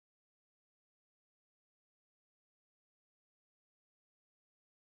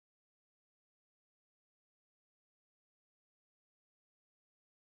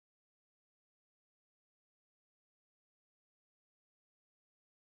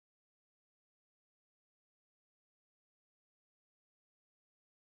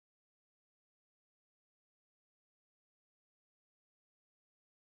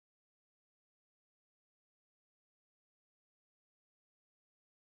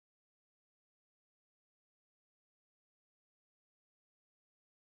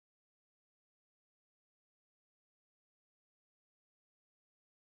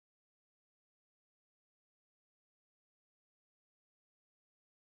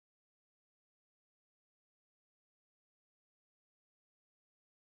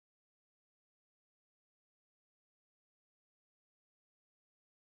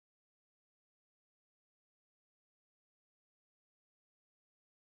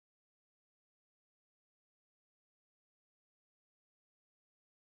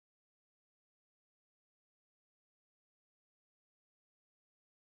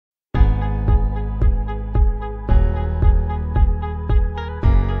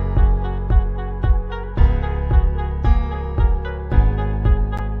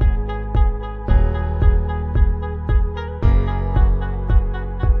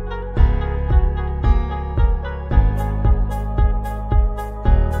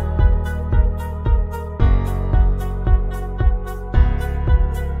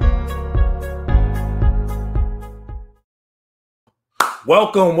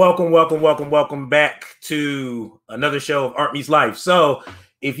Welcome back to another show of Art Meets Life. So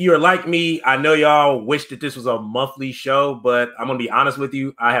if you're like me, I know y'all wish that this was a monthly show, but I'm going to be honest with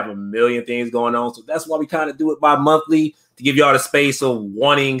you. I have a million things going on. So that's why we kind of do it bi-monthly, to give y'all the space of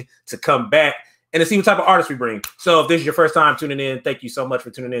wanting to come back and to see what type of artists we bring. So if this is your first time tuning in, thank you so much for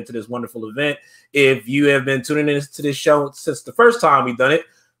tuning in to this wonderful event. If you have been tuning in to this show since the first time we've done it,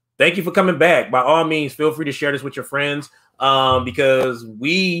 thank you for coming back. By all means, feel free to share this with your friends because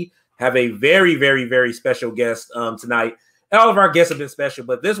we have a very, very, very special guest tonight. All of our guests have been special,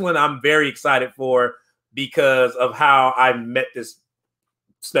 but this one I'm very excited for because of how I met this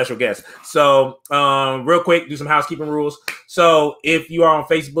special guest. So real quick, do some housekeeping rules. So if you are on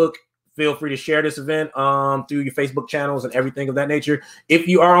Facebook, feel free to share this event through your Facebook channels and everything of that nature. If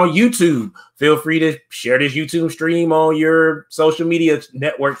you are on YouTube, feel free to share this YouTube stream on your social media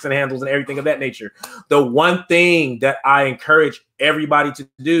networks and handles and everything of that nature. The one thing that I encourage everybody to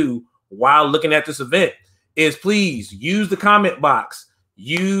do while looking at this event is please use the comment box.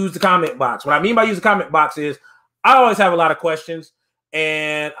 Use the comment box. What I mean by use the comment box is I always have a lot of questions.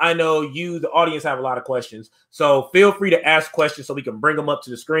 And I know you, the audience, have a lot of questions. So feel free to ask questions so we can bring them up to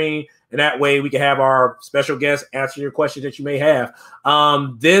the screen. And that way we can have our special guests answer your questions that you may have.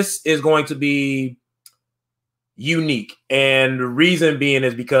 This is going to be unique. And the reason being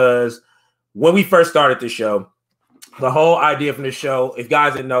is because when we first started this show, the whole idea from this show, if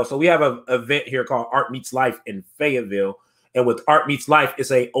guys didn't know, so we have an event here called Art Meets Life in Fayetteville. And with Art Meets Life,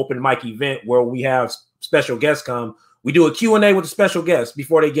 it's an open mic event where we have special guests come. We do a Q&A with the special guests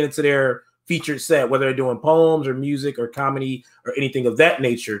before they get into their featured set, whether they're doing poems or music or comedy or anything of that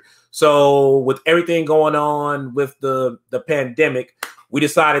nature. So with everything going on with the pandemic, we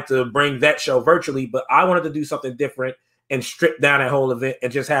decided to bring that show virtually, but I wanted to do something different and strip down that whole event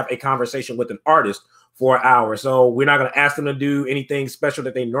and just have a conversation with an artist for an hour. So we're not going to ask them to do anything special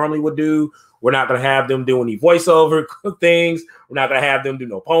that they normally would do. We're not going to have them do any voiceover things. We're not going to have them do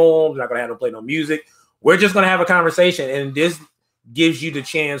no poems. We're not going to have them play no music. We're just going to have a conversation, and this gives you the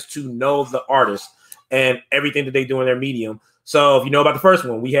chance to know the artist and everything that they do in their medium. So if you know about the first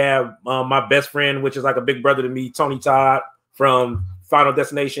one, we have my best friend, which is like a big brother to me, Tony Todd from Final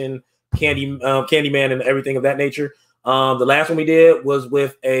Destination, Candyman, and everything of that nature. The last one we did was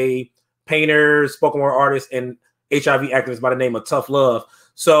with a painter, spoken word artist, and HIV activist by the name of Tough Love.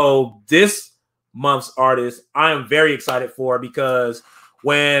 So this month's artist, I am very excited for because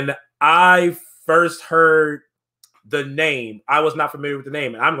when I first heard the name, I was not familiar with the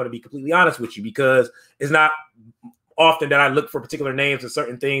name. And I'm going to be completely honest with you because it's not often that I look for particular names and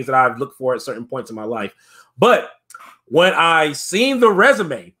certain things that I've looked for at certain points in my life. But when I seen the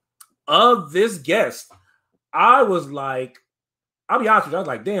resume of this guest, I was like, I'll be honest with you, I was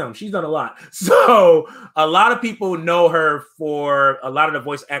like, damn, she's done a lot. So a lot of people know her for a lot of the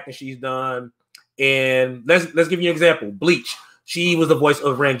voice acting she's done. And let's give you an example. Bleach. She was the voice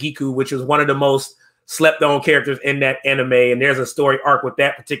of Rangiku, which was one of the most slept on characters in that anime. And there's a story arc with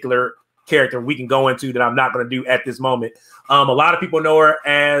that particular character we can go into that I'm not going to do at this moment. A lot of people know her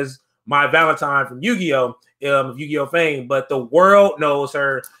as Mai Valentine from Yu-Gi-Oh! Yu-Gi-Oh! Fame, but the world knows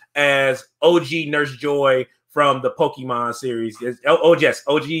her as OG Nurse Joy from the Pokemon series. Oh, yes,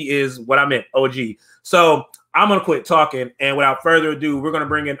 OG is what I meant, OG. So I'm going to quit talking. And without further ado, we're going to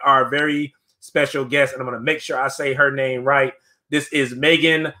bring in our very special guest. And I'm going to make sure I say her name right. This is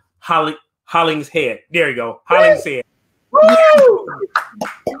Megan Hollingshead. There you go. Hollingshead. Woo!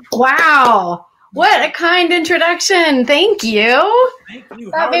 Wow. What a kind introduction. Thank you. Thank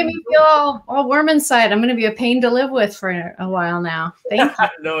you. That made me feel all warm inside. I'm going to be a pain to live with for a while now. Thank you.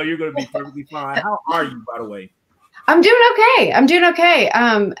 No, you're going to be perfectly fine. How are you, by the way? I'm doing okay.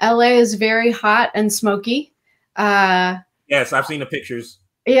 LA is very hot and smoky. Yes, I've seen the pictures.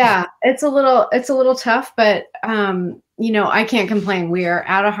 Yeah, it's a little tough, but you know, I can't complain. We are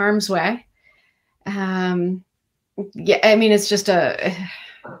out of harm's way. Yeah, I mean, it's just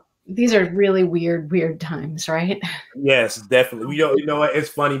these are really weird times, right? Yes, definitely. You know what? It's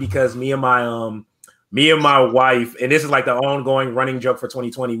funny because me and my wife, and this is like the ongoing running joke for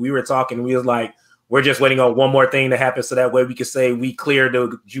 2020. We were talking, we was like, we're just waiting on one more thing to happen so that way we could say we cleared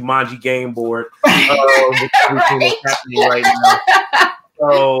the Jumanji game board. Everything that's happening right now.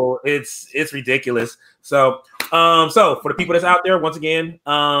 So it's ridiculous. So for the people that's out there, once again,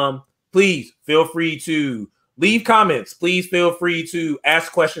 please feel free to leave comments. Please feel free to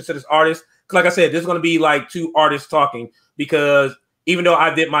ask questions to this artist. Like I said, this is going to be like two artists talking because even though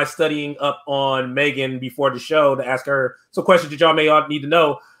I did my studying up on Megan before the show to ask her some questions that y'all may all need to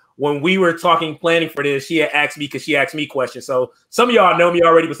know, when we were planning for this, she had asked me because she asked me questions. So some of y'all know me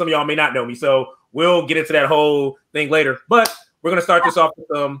already, but some of y'all may not know me. So we'll get into that whole thing later. But we're gonna start this off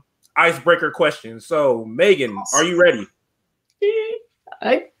with icebreaker questions. So, Megan, are you ready?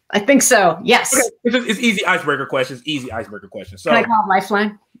 I think so. Yes. Okay. It's easy icebreaker questions. Easy icebreaker questions. So, can I call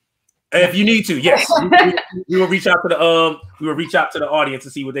Lifeline? If you need to, yes, we will reach out to the audience to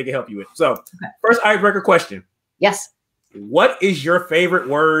see what they can help you with. So, first icebreaker question. Yes. What is your favorite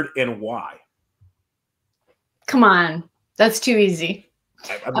word and why? Come on, that's too easy.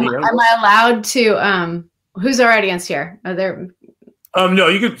 I mean, am I allowed to? Who's our audience here? Are there? No,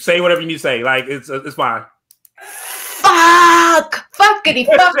 you can say whatever you need to say. Like it's fine. Fuckity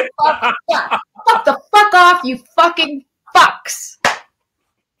fuck, fuck the fuck off, you fucking fucks.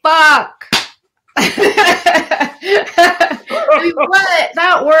 Fuck. I mean, what?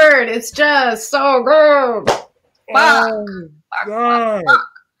 That word, it's just so good. Fuck. God. Fuck.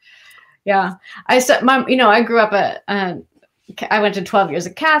 Yeah. I grew up I went to 12 years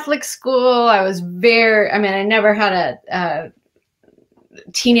of Catholic school. I never had a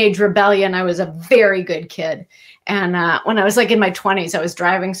teenage rebellion. I was a very good kid. And when I was like in my 20s, I was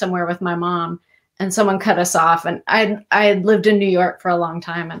driving somewhere with my mom and someone cut us off. And I had lived in New York for a long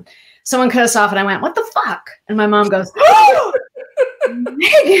time, and someone cut us off and I went, "What the fuck?" And my mom goes, "Oh,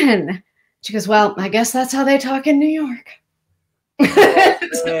 Megan." She goes, "Well, I guess that's how they talk in New York."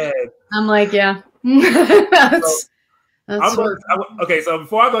 I'm like, yeah. Okay, so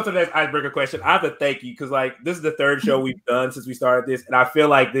before I go to the next icebreaker question, I have to thank you because like this is the third show we've done since we started this, and I feel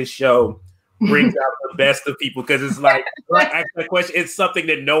like this show brings out the best of people because it's like asking a question, it's something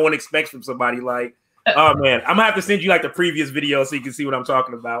that no one expects from somebody. Like, oh man, I'm gonna have to send you like the previous video so you can see what I'm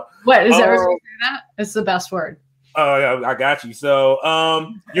talking about. What is everybody say that? It's the best word. Oh, yeah, I got you. So,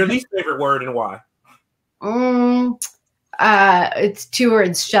 your least favorite word and why? It's 2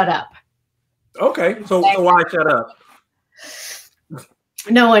 words. Shut up. Okay, so why shut up?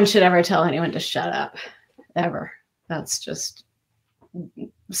 No one should ever tell anyone to shut up, ever. That's just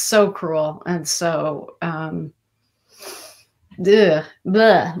so cruel and so blah,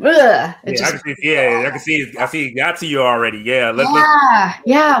 blah, blah. I can see it got to you already. Yeah.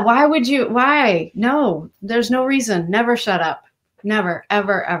 Yeah. Why would you? Why? No, there's no reason. Never shut up. Never,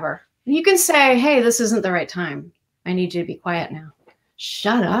 ever, ever. You can say, "Hey, this isn't the right time. I need you to be quiet now."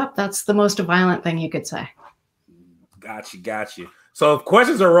 Shut up. That's the most violent thing you could say. Got you. So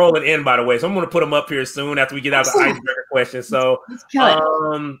questions are rolling in, by the way. So I'm going to put them up here soon after we get out the icebreaker question. So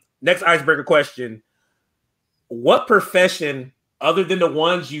next icebreaker question. What profession, other than the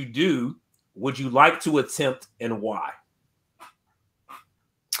ones you do, would you like to attempt and why?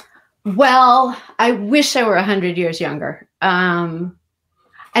 Well, I wish I were 100 years younger. And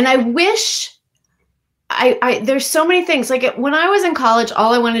I wish there's so many things. Like when I was in college,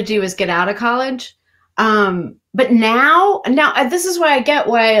 all I wanted to do was get out of college. But now this is why I get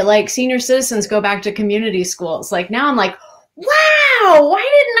why like senior citizens go back to community schools. Like now I'm like, wow, why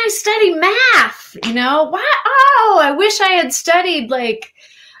didn't I study math? You know, why? Oh, I wish I had studied like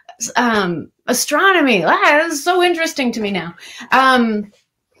astronomy. This is so interesting to me now.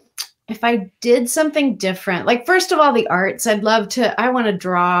 If I did something different, like first of all, the arts, I want to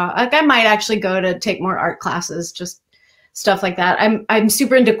draw. Like I might actually go to take more art classes, just stuff like that. I'm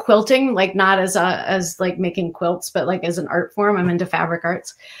super into quilting, like not as like making quilts, but like as an art form. I'm into fabric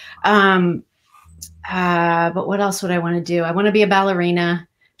arts. But what else would I want to do? I want to be a ballerina.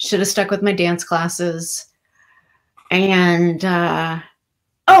 Should have stuck with my dance classes. And an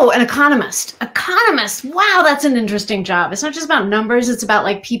economist. Wow, that's an interesting job. It's not just about numbers. It's about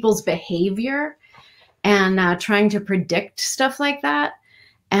like people's behavior and trying to predict stuff like that.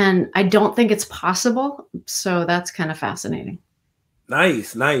 And I don't think it's possible. So that's kind of fascinating. Nice.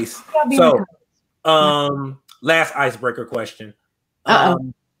 So, last icebreaker question.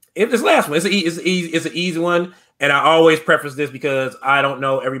 If this last one, it's an easy one. And I always preface this because I don't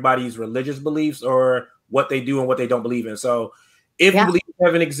know everybody's religious beliefs or what they do and what they don't believe in. So if you believe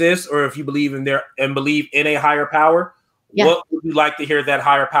heaven exists or if you believe in believe in a higher power, what would you like to hear that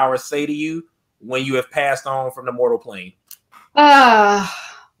higher power say to you when you have passed on from the mortal plane?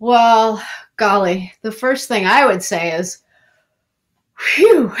 Well, golly, the first thing I would say is,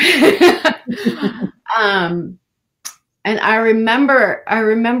 phew. And I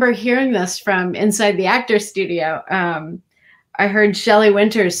remember hearing this from inside the actor studio. I heard Shelley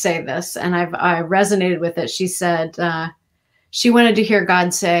Winters say this, and I resonated with it. She said she wanted to hear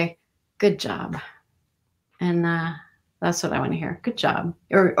God say, "Good job," and that's what I want to hear. Good job,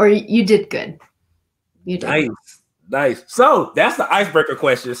 or you did good. You did. Nice. So that's the icebreaker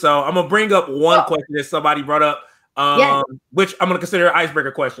question. So I'm gonna bring up one question that somebody brought up, which I'm gonna consider an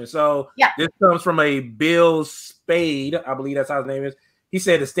icebreaker question. So this comes from a Bill Spade, I believe that's how his name is. He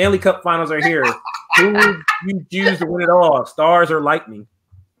said the Stanley Cup Finals are here. Who would you choose to win it all? Stars or Lightning?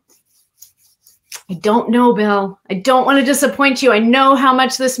 I don't know, Bill. I don't want to disappoint you. I know how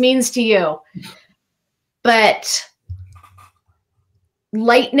much this means to you. But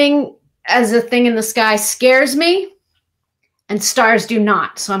lightning as a thing in the sky scares me, and stars do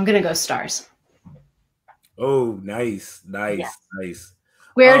not. So I'm going to go stars. Oh, nice. Who do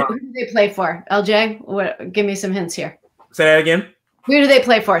they play for? LJ, give me some hints here. Say that again. Who do they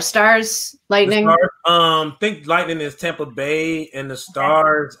play for? Stars, Lightning? I think Lightning is Tampa Bay, and the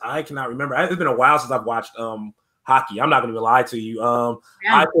Stars, I cannot remember. It's been a while since I've watched hockey. I'm not going to lie to you.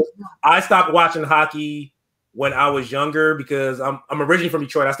 I stopped watching hockey when I was younger because I'm originally from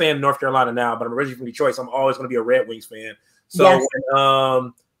Detroit. I stay in North Carolina now, but I'm originally from Detroit, so I'm always going to be a Red Wings fan. So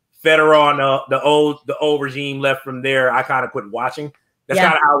when Federer and the old regime left from there, I kind of quit watching. That's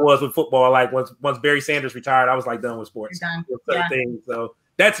kind of how it was with football. Like once Barry Sanders retired, I was like done with sports. So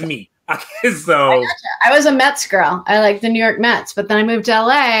that's me. So I was a Mets girl. I like the New York Mets, but then I moved to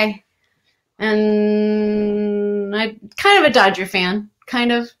LA, and I'm kind of a Dodger fan. But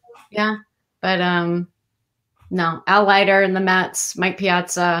no, Al Leiter and the Mets, Mike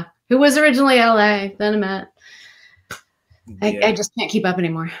Piazza, who was originally LA, then a Met. I just can't keep up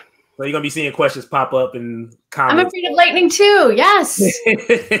anymore. So you're going to be seeing questions pop up and comments. I'm afraid of lightning too. Yes.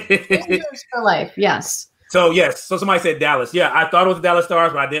 For life. Yes. So somebody said Dallas. Yeah, I thought it was the Dallas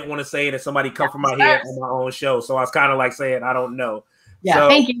Stars, but I didn't want to say it and somebody come from my head on my own show. So I was kind of like saying, I don't know. Yeah. So,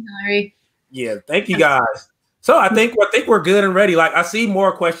 thank you, Hillary. Yeah. Thank you guys. So I think we're good and ready. Like I see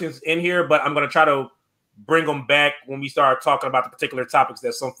more questions in here, but I'm going to try to bring them back when we start talking about the particular topics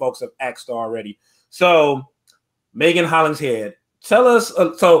that some folks have asked already. So Megan Hollingshead. Tell us.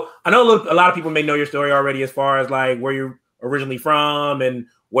 So I know a lot of people may know your story already as far as like where you're originally from and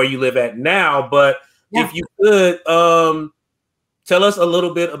where you live at now. But if you could tell us a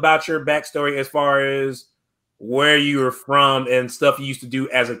little bit about your backstory as far as where you were from and stuff you used to do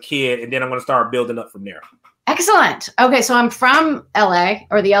as a kid. And then I'm going to start building up from there. Excellent. Okay. So I'm from LA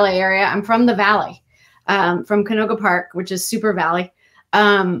or the LA area. I'm from the Valley, from Canoga Park, which is Super Valley.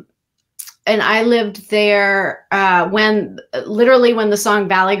 And I lived there when the song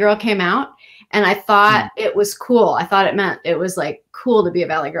Valley Girl came out. And I thought it was cool. I thought it meant it was like cool to be a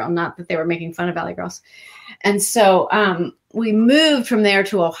Valley Girl, not that they were making fun of Valley Girls. And so we moved from there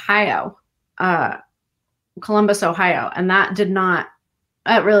to Ohio, Columbus, Ohio. And that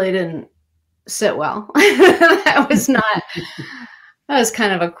really didn't sit well. That was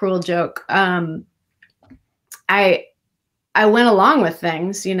kind of a cruel joke. I went along with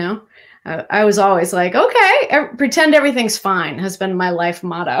things, you know. I was always like, okay, pretend everything's fine has been my life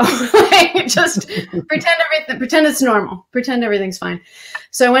motto. Like, just pretend it's normal, pretend everything's fine.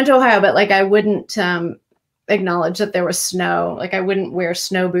 So I went to Ohio, but like I wouldn't acknowledge that there was snow. Like I wouldn't wear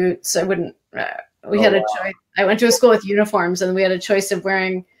snow boots. I wouldn't. We had a choice. I went to a school with uniforms, and we had a choice of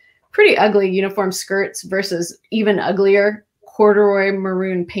wearing pretty ugly uniform skirts versus even uglier corduroy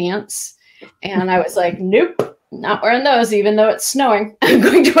maroon pants. And I was like, nope. Not wearing those, even though it's snowing. I'm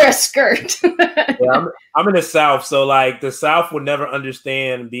going to wear a skirt. I'm in the South, so like the South would never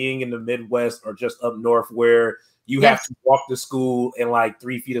understand being in the Midwest or just up north where you have to walk to school in like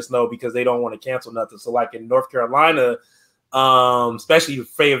 3 feet of snow because they don't want to cancel nothing. So like in North Carolina, especially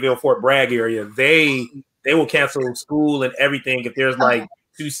Fayetteville, Fort Bragg area, they will cancel school and everything if there's like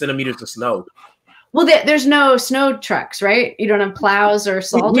 2 centimeters of snow. Well, there's no snow trucks, right? You don't have plows or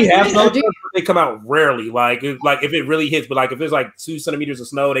salt. We have snow trucks, but they come out rarely. Like if it really hits, but like if there's like 2 centimeters of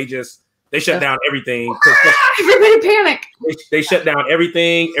snow, they shut down everything. Everybody panic. They shut down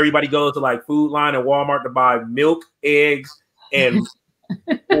everything. Everybody goes to like Food Line and Walmart to buy milk, eggs, and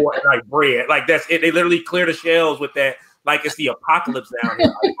like bread. Like that's it. They literally clear the shelves with that. Like it's the apocalypse down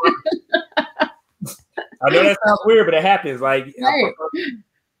here. I know that sounds weird, but it happens. Like right.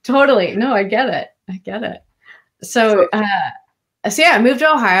 Totally. No, I get it. So, I moved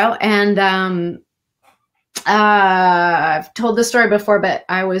to Ohio, and I've told this story before, but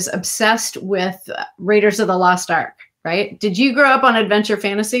I was obsessed with Raiders of the Lost Ark. Right? Did you grow up on adventure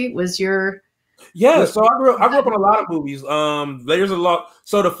fantasy? Yeah, so I grew up on a lot of movies. Raiders of the Lost.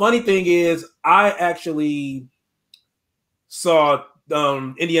 So the funny thing is, I actually saw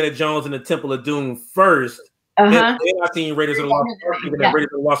Indiana Jones and the Temple of Doom first. And then I seen Raiders of the Lost Ark, even though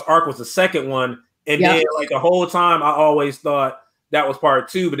Raiders of the Lost Ark was the second one. And then like the whole time I always thought that was part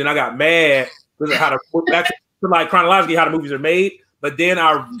 2, but then I got mad because of how like chronologically how the movies are made. But then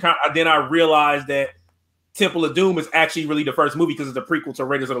I realized that Temple of Doom is actually really the first movie because it's a prequel to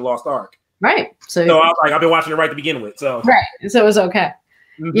Raiders of the Lost Ark. Right. So I was like, I've been watching it right to begin with. So right. So it was okay.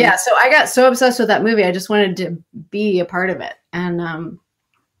 Yeah. So I got so obsessed with that movie. I just wanted to be a part of it. And,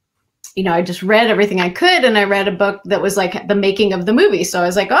 you know, I just read everything I could, and I read a book that was like the making of the movie. So I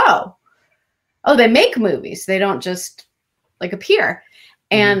was like, oh, they make movies. They don't just like appear.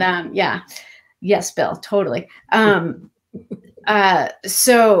 And yeah. Yes, Bill, totally. So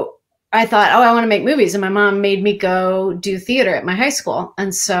I thought, I want to make movies. And my mom made me go do theater at my high school.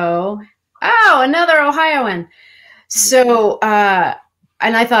 And so, another Ohioan. So,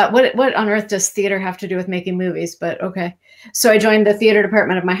 and I thought, what on earth does theater have to do with making movies? But okay. So I joined the theater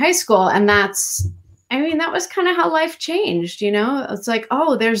department of my high school. And that was kind of how life changed, you know? It's like,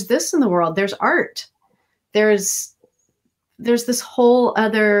 there's this in the world. There's art. There's this whole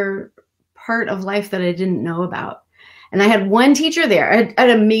other part of life that I didn't know about. And I had one teacher there. I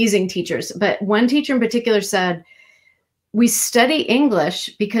had amazing teachers, but one teacher in particular said, we study English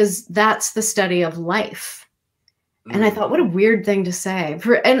because that's the study of life. And I thought, what a weird thing to say.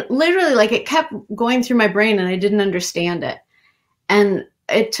 And literally, like, it kept going through my brain and I didn't understand it. And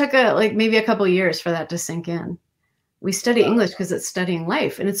it took maybe a couple of years for that to sink in. We study English because it's studying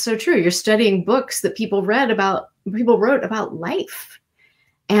life. And it's so true. You're studying books that people wrote about life.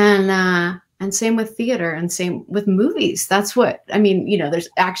 And same with theater, and same with movies. That's what, I mean, you know, there's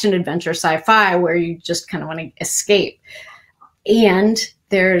action, adventure, sci-fi where you just kind of want to escape. And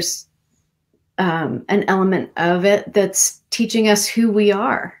there's an element of it that's teaching us who we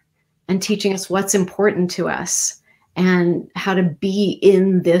are and teaching us what's important to us and how to be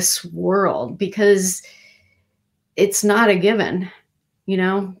in this world, because it's not a given. You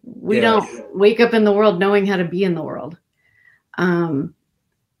know, we don't wake up in the world knowing how to be in the world.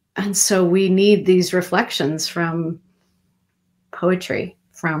 And so we need these reflections from poetry,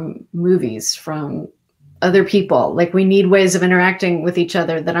 from movies, from other people. Like, we need ways of interacting with each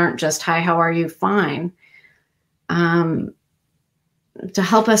other that aren't just, hi, how are you? Fine. To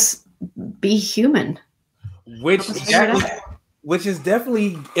help us be human. Which is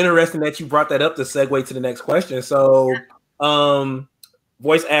definitely interesting that you brought that up to segue to the next question. So,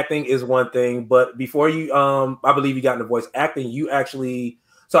 voice acting is one thing, but before you, I believe you got into voice acting, you actually,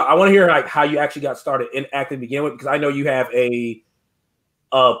 so I want to hear like how you actually got started in acting to begin with, because I know you have a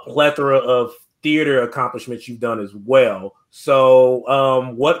plethora of theater accomplishments you've done as well.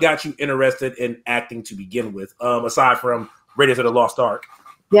 So, what got you interested in acting to begin with, aside from Raiders of the Lost Ark?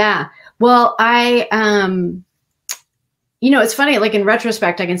 Yeah, well, you know, it's funny, like in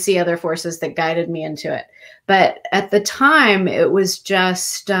retrospect, I can see other forces that guided me into it. But at the time, it was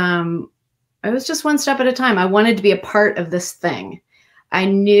just one step at a time. I wanted to be a part of this thing. I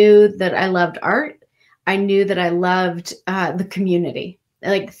knew that I loved art. I knew that I loved the community.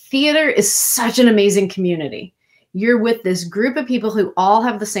 Like, theater is such an amazing community. You're with this group of people who all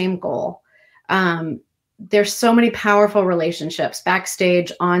have the same goal. There's so many powerful relationships,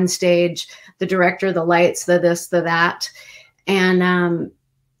 backstage, on stage, the director, the lights, the this, the that. And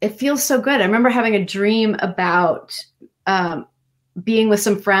it feels so good. I remember having a dream about being with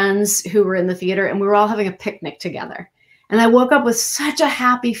some friends who were in the theater, and we were all having a picnic together. And I woke up with such a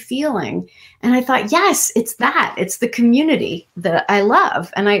happy feeling. And I thought, yes, it's that. It's the community that I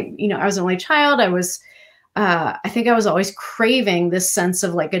love. And I was an only child. I think I was always craving this sense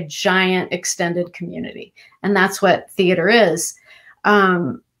of like a giant extended community. And that's what theater is.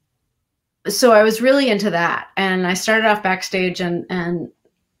 So I was really into that. And I started off backstage, and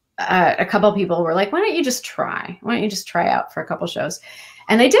a couple of people were like, why don't you just try? Why don't you just try out for a couple shows?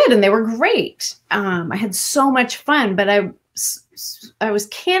 And I did, and they were great. I had so much fun, but I was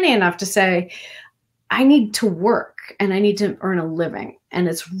canny enough to say, I need to work and I need to earn a living. And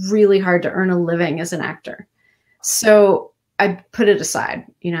it's really hard to earn a living as an actor. So I put it aside.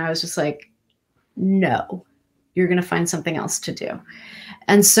 You know, I was just like, no, you're going to find something else to do.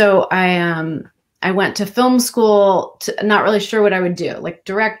 And so I went to film school, not really sure what I would do, like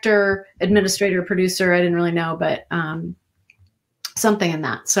director, administrator, producer. I didn't really know, but something in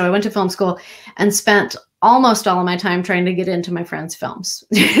that. So I went to film school and spent almost all of my time trying to get into my friends' films.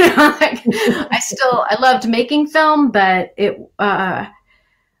 I loved making film, but I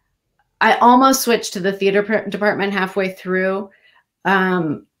almost switched to the theater department halfway through.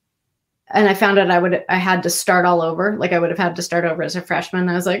 And I found out I had to start all over. Like, I would have had to start over as a freshman.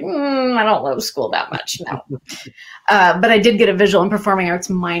 I was like, I don't love school that much now. But I did get a visual and performing arts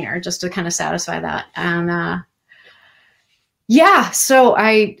minor just to kind of satisfy that. And yeah, so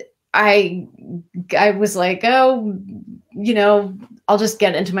I was like, oh, you know, I'll just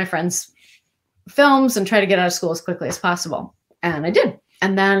get into my friends' films and try to get out of school as quickly as possible. And I did.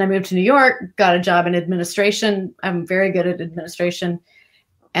 And then I moved to New York, got a job in administration. I'm very good at administration.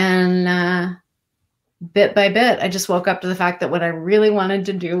 And bit by bit, I just woke up to the fact that what I really wanted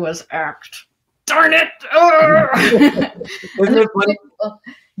to do was act. Darn it!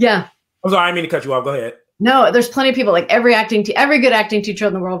 Yeah. I'm sorry, I didn't mean to cut you off. Go ahead. No, there's plenty of people, like every good acting teacher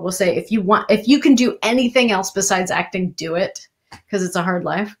in the world will say, if you can do anything else besides acting, do it, because it's a hard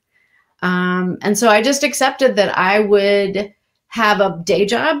life. And so I just accepted that I would have a day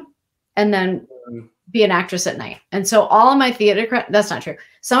job and then be an actress at night. And so all of my theater credits, that's not true.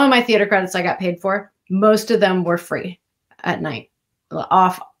 Some of my theater credits I got paid for, most of them were free at night.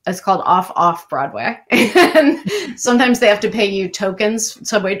 It's called off Broadway. And sometimes they have to pay you tokens.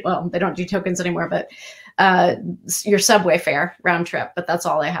 Subway, well, they don't do tokens anymore, but your subway fare round trip, but that's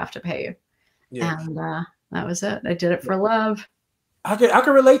all they have to pay you. Yeah. And that was it. I did it for love. I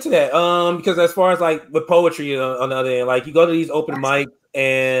can relate to that. Because as far as like with poetry on the other end, like you go to these open mics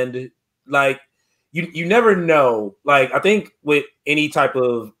and like you never know. Like I think with any type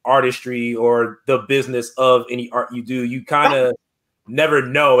of artistry or the business of any art you do, you kind of never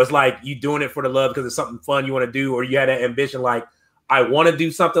know. It's like you doing it for the love because it's something fun you want to do, or you had that ambition like, I want to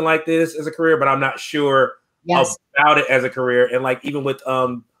do something like this as a career, but I'm not sure about it as a career. And like even with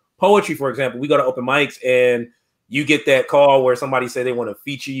poetry, for example, we go to open mics and you get that call where somebody said they want to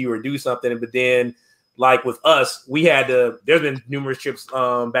feature you or do something. But then like with us, there's been numerous trips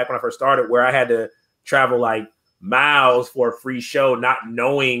back when I first started where I had to travel like miles for a free show, not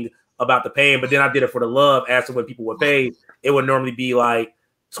knowing about the paying. But then I did it for the love. As to when people would pay, it would normally be like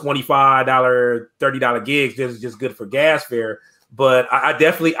 $25, $30 gigs. This is just good for gas fare. But I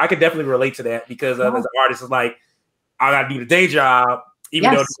could definitely relate to that because as an artist, it's like I got to do the day job,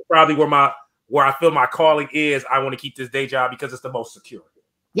 even though it's probably where I feel my calling is. I want to keep this day job because it's the most secure.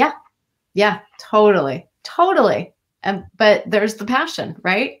 Yeah, totally. But there's the passion,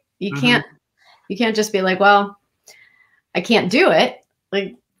 right? You can't just be like, well, I can't do it.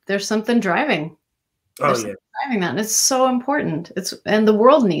 Like there's something driving. Driving that, and it's so important. And the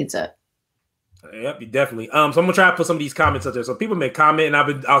world needs it. Yep, definitely. So I'm gonna try to put some of these comments up there. So people may comment, and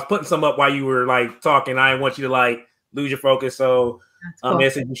I was putting some up while you were like talking. I didn't want you to like lose your focus. So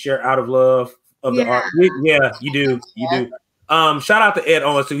message you share out of love of the art. Yeah, you do. Shout out to Ed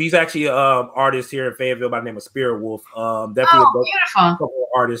Owens too. He's actually an artist here in Fayetteville by the name of Spirit Wolf. Definitely a beautiful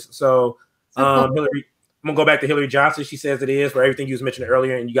artist. So Hillary, I'm gonna go back to Hillary Johnson. She says it is for everything you was mentioning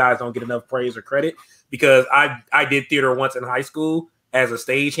earlier, and you guys don't get enough praise or credit because I did theater once in high school as a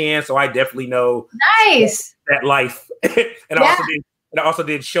stagehand, so I definitely know that life. And I also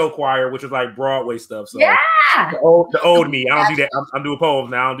did show choir, which was like Broadway stuff. So the old me, I don't do that. I'm doing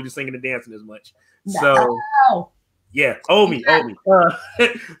poems now. I don't do the singing and dancing as much. So old me.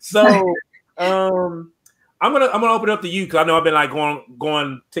 So I'm gonna open it up to you because I know I've been like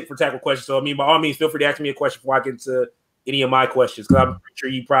going tick for tack with questions. So I mean, by all means, feel free to ask me a question before I get into any of my questions because I'm pretty sure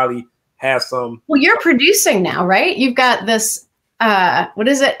you probably have some. Well, you're producing now, right? You've got this. What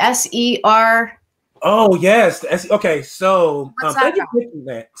is it? SER. Oh yes. Okay. So thank you for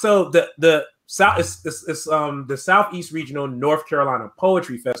that. So the South is the Southeast Regional North Carolina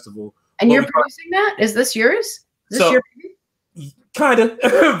Poetry Festival. And you're producing that? Is this yours? Is this your kind of,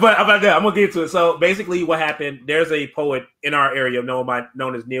 but about that, I'm gonna get into it. So basically, what happened? There's a poet in our area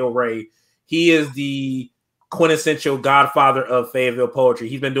known as Neil Ray. He is the quintessential godfather of Fayetteville poetry.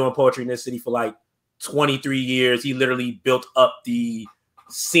 He's been doing poetry in this city for like 23 years. He literally built up the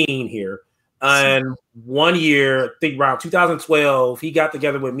scene here. And one year, I think around 2012, he got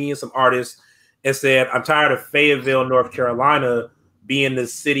together with me and some artists and said, I'm tired of Fayetteville, North Carolina, being the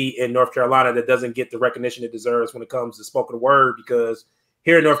city in North Carolina that doesn't get the recognition it deserves when it comes to spoken word. Because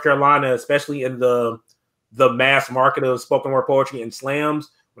here in North Carolina, especially in the mass market of spoken word poetry and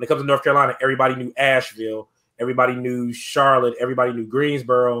slams, when it comes to North Carolina, everybody knew Asheville, everybody knew Charlotte, everybody knew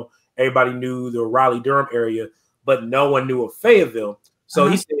Greensboro, everybody knew the Raleigh-Durham area, but no one knew of Fayetteville. So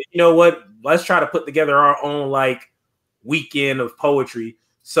he said, you know what? Let's try to put together our own like weekend of poetry.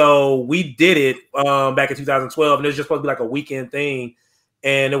 So we did it back in 2012, and it was just supposed to be like a weekend thing.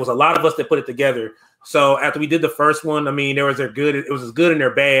 And there was a lot of us that put it together. So after we did the first one, I mean, it was as good in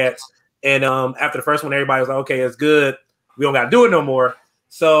their bads. And after the first one, everybody was like, okay, it's good. We don't got to do it no more.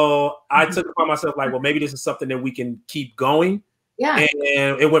 So I took it upon myself like, well, maybe this is something that we can keep going. Yeah.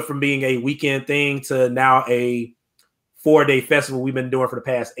 And it went from being a weekend thing to now a 4-day festival we've been doing for the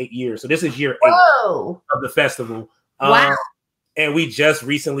past 8 years. So this is year 8 of the festival. Wow. And we just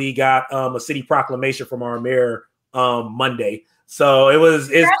recently got a city proclamation from our mayor Monday. So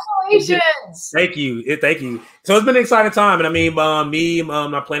congratulations. Thank you. So it's been an exciting time. And I mean, me,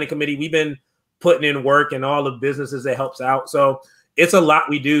 my planning committee, we've been putting in work and all the businesses that helps out. So it's a lot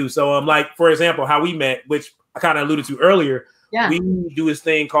we do. So like, for example, how we met, which I kind of alluded to earlier, Yeah. we do this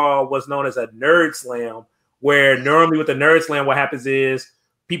thing called what's known as a nerd slam, where normally with the nerd slam, what happens is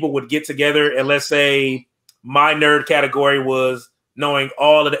people would get together and let's say my nerd category was knowing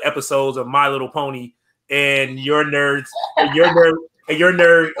all of the episodes of My Little Pony, and your nerd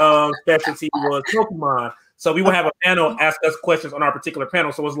specialty was Pokemon. So we would have a panel ask us questions on our particular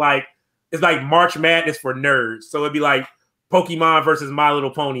panel. So it's like March Madness for nerds. So it'd be like Pokemon versus My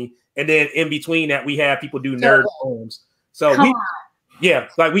Little Pony, and then in between that we have people do nerd poems. So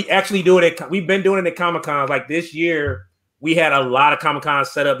we actually do it. We've been doing it at Comic Cons. Like this year, we had a lot of Comic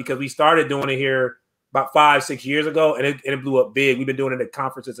Cons set up because we started doing it here about 5-6 years ago, and it blew up big. We've been doing it at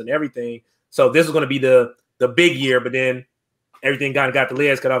conferences and everything. So this is going to be the big year, but then everything got the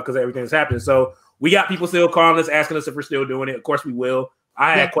lids cut off because everything's happening. So we got people still calling us, asking us if we're still doing it. Of course we will.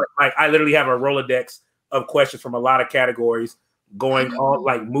 I literally have a Rolodex of questions from a lot of categories going on,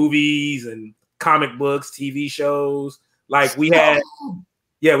 like movies and comic books, TV shows. Like we had,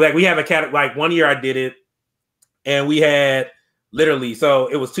 we have a cat. Like one year I did it, and we had literally, so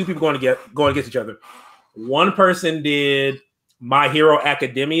it was two people going against each other. One person did My Hero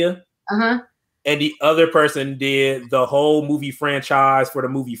Academia, and the other person did the whole movie franchise for the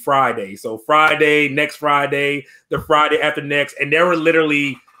movie Friday. So Friday, next Friday, the Friday after next, and they were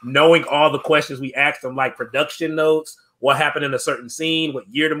literally knowing all the questions we asked them, like production notes, what happened in a certain scene, what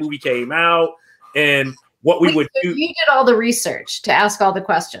year the movie came out, and what we would do. You did all the research to ask all the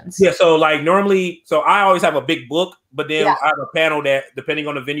questions. Yeah, so like normally, so I always have a big book, but then I have a panel that, depending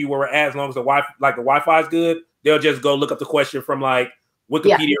on the venue where we're at, as long as the Wi-Fi is good, they'll just go look up the question from like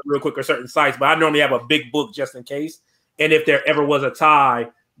Wikipedia real quick or certain sites. But I normally have a big book just in case. And if there ever was a tie,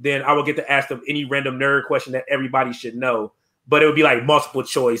 then I would get to ask them any random nerd question that everybody should know. But it would be like multiple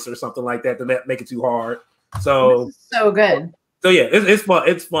choice or something like that to make it too hard. So good. So yeah, it's fun.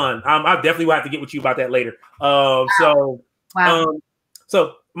 It's fun. I definitely will have to get with you about that later. So I'm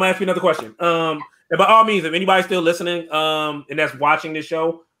gonna ask you another question. And by all means, if anybody's still listening, and that's watching this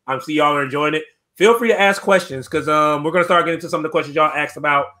show, I see y'all are enjoying it. Feel free to ask questions because we're gonna start getting into some of the questions y'all asked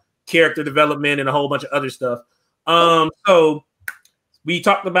about character development and a whole bunch of other stuff. So we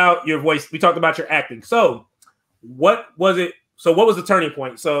talked about your voice. We talked about your acting. So what was it? So what was the turning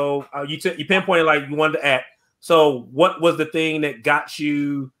point? So you pinpointed like you wanted to act. So what was the thing that got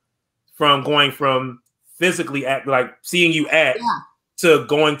you from going from physically act, like seeing you act, to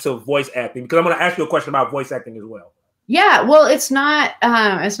going to voice acting? Because I'm going to ask you a question about voice acting as well. Yeah, well, it's not.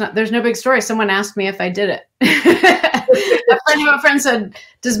 There's no big story. Someone asked me if I did it. A friend said,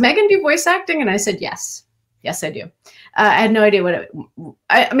 "Does Megan do voice acting?" And I said, "Yes, yes, I do." I had no idea what it.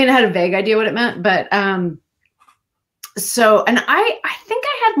 I mean, I had a vague idea what it meant, but so, and I think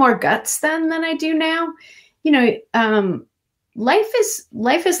I had more guts then than I do now. You know, life is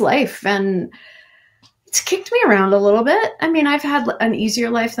life, and it's kicked me around a little bit. I mean, I've had an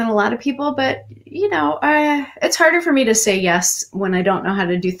easier life than a lot of people, but you know, it's harder for me to say yes when I don't know how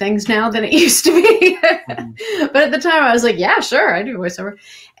to do things now than it used to be. But at the time I was like, yeah, sure, I do voiceover.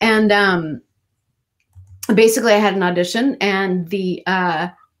 And basically I had an audition, and the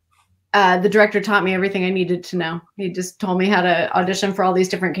director taught me everything I needed to know. He just told me how to audition for all these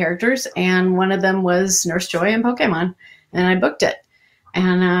different characters. And one of them was Nurse Joy in Pokemon, and I booked it.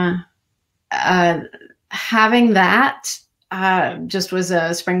 And having that just was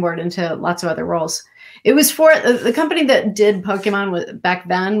a springboard into lots of other roles. It was for the company that did Pokemon back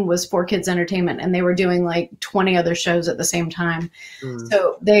then was 4Kids Entertainment, and they were doing like 20 other shows at the same time.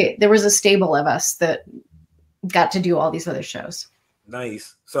 So there was a stable of us that got to do all these other shows.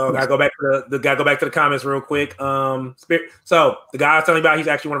 Nice. So I gotta go back to the comments real quick. So the guy I was telling you about, he's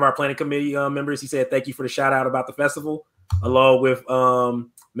actually one of our planning committee members. He said thank you for the shout out about the festival, along with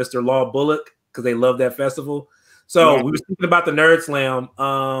Mr. Law Bullock, because they love that festival. So we were speaking about the Nerd Slam.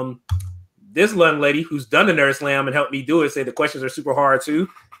 This young lady who's done the Nerd Slam and helped me do it said the questions are super hard too.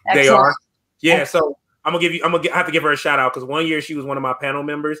 Excellent. They are. Yeah. Excellent. So I'm gonna have to give her a shout out because one year she was one of my panel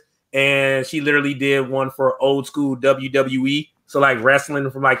members, and she literally did one for old school WWE. So like wrestling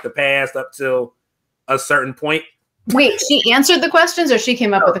from like the past up till a certain point. Wait, she answered the questions, or she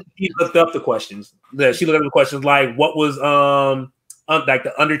came up with the questions? She looked up the questions. She looked up the questions like what was like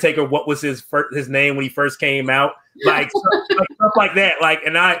the Undertaker, what was his name when he first came out? Like stuff like that. Like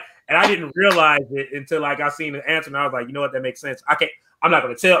and I didn't realize it until like I seen the answer, and I was like, you know what, that makes sense. I'm not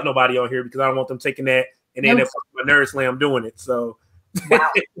gonna tell nobody on here because I don't want them taking that and then my Nerd Slam doing it. So wow.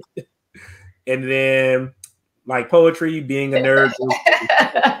 And then like poetry, being a nerd.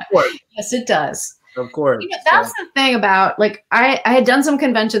 Yes, it does. Of course. You know, that's the thing about, like, I had done some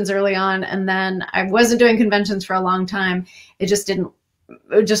conventions early on, and then I wasn't doing conventions for a long time. It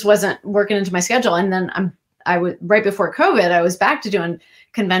just wasn't working into my schedule. And then I was right before COVID, I was back to doing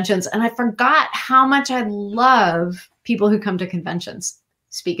conventions, and I forgot how much I love people who come to conventions.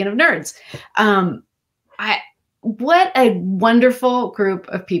 Speaking of nerds, what a wonderful group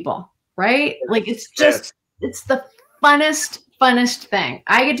of people, right? Like it's just, it's the funnest thing.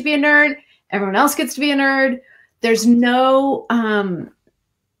 I get to be a nerd. Everyone else gets to be a nerd. There's no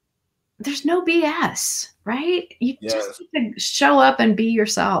BS, right? You just need to show up and be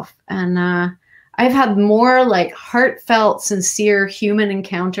yourself. And I've had more like heartfelt, sincere human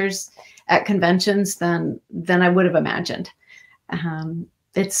encounters at conventions than I would have imagined.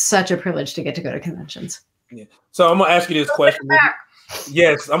 It's such a privilege to get to go to conventions. Yeah. So I'm gonna ask you this question.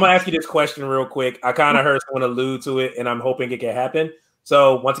 Yes, I'm gonna ask you this question real quick. I kind of heard someone allude to it, and I'm hoping it can happen.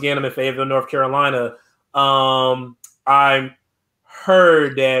 So once again, I'm in Fayetteville, North Carolina. I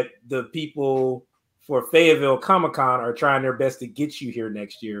heard that the people for Fayetteville Comic-Con are trying their best to get you here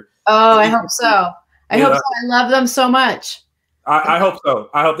next year. Oh, I hope so. I hope so. I love them so much. I hope so.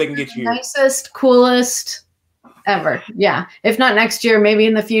 I hope they can get you here. Nicest, coolest ever. Yeah. If not next year, maybe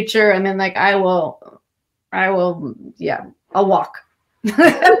in the future. I mean, like I will, yeah, I'll walk. I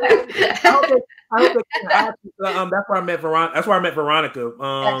hope that's where I met Veronica. That's where I met Veronica.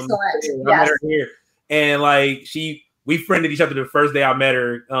 Excellent. I met her here. And like we friended each other the first day I met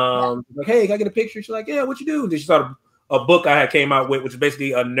her. Like, hey, can I get a picture? She's like, yeah, what you do? And then she saw a book I had came out with, which is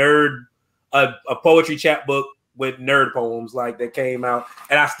basically a poetry chat book with nerd poems like that came out.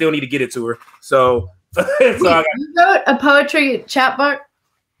 And I still need to get it to her. So, you wrote a poetry chat book?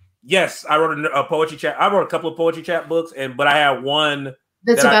 Yes, I wrote a poetry chat. I wrote a couple of poetry chat books, but I had one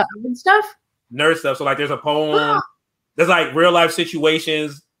that's about nerd stuff. Nerd stuff. So like, there's a poem. There's like real life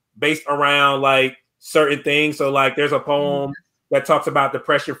situations based around like certain things. So like, there's a poem that talks about the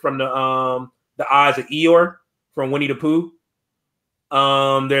pressure from the eyes of Eeyore from Winnie the Pooh.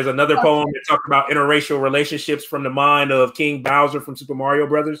 There's another poem that talks about interracial relationships from the mind of King Bowser from Super Mario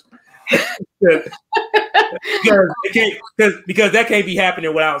Brothers. because that can't be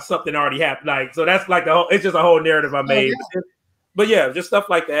happening without something already happened. Like, so that's like it's just a whole narrative I made. But yeah, just stuff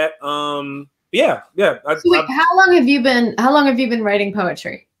like that. Yeah. Wait, how long have you been writing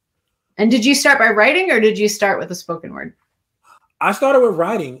poetry? And did you start by writing or did you start with a spoken word? I started with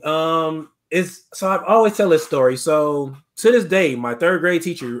writing. So I've always tell this story. So to this day, my third grade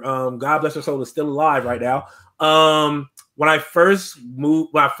teacher, God bless her soul, is still alive right now. When I first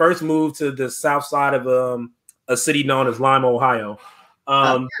moved to the south side of a city known as Lima, Ohio,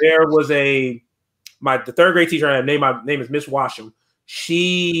 there was the third grade teacher. Her name is Miss Washam.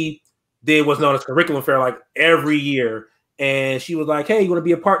 She did what's known as curriculum fair like every year, and she was like, "Hey, you want to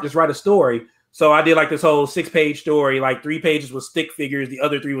be a part? Just write a story." So I did like this whole 6-page story. Like 3 pages was stick figures, the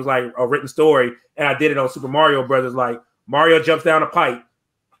other 3 was like a written story, and I did it on Super Mario Brothers. Like Mario jumps down a pipe,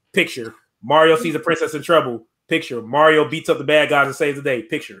 picture. Mario sees a princess in trouble. Picture. Mario beats up the bad guys and saves the day.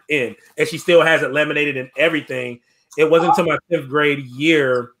 Picture. End. And she still has it laminated and everything. It wasn't until my 5th grade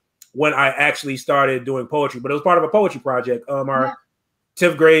year when I actually started doing poetry, but it was part of a poetry project. Our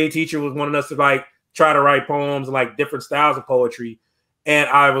 10th grade teacher was wanting us to like try to write poems and like different styles of poetry. And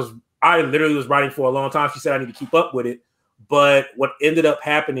I literally was writing for a long time. She said I need to keep up with it. But what ended up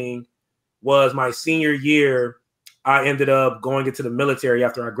happening was my senior year, I ended up going into the military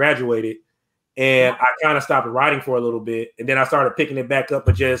after I graduated. And I kind of stopped writing for a little bit. And then I started picking it back up,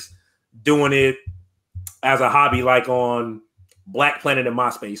 but just doing it as a hobby, like on Black Planet and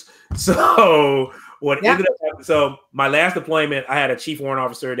MySpace. So what ended up happening, so my last deployment, I had a chief warrant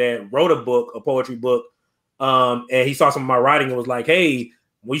officer that wrote a poetry book. And he saw some of my writing and was like, "Hey,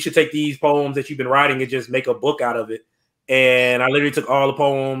 we should take these poems that you've been writing and just make a book out of it." And I literally took all the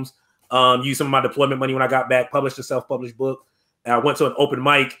poems, used some of my deployment money when I got back, published a self-published book. And I went to an open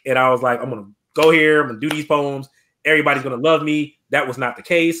mic and I was like, I'm going to go here. I'm going to do these poems. Everybody's going to love me. That was not the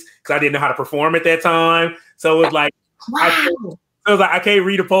case because I didn't know how to perform at that time. So it was like, I can't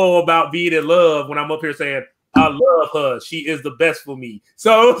read a poem about being in love when I'm up here saying, I love her. She is the best for me.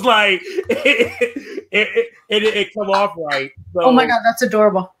 So it was like, it come off right. So, oh my God, that's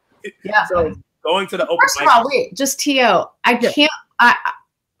adorable. Yeah. So going to the open mic. First of all, wait, just TO.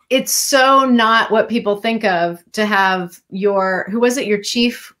 It's so not what people think of to have your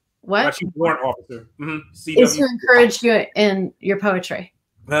chief, what? My chief warrant officer. Is to encourage you in your poetry.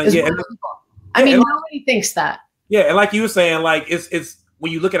 Nobody thinks that. Yeah, and like you were saying, like it's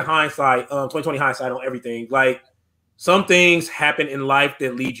when you look at hindsight, 2020 hindsight on everything, like some things happen in life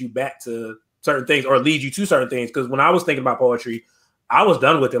that lead you back to certain things or lead you to certain things. Because when I was thinking about poetry, I was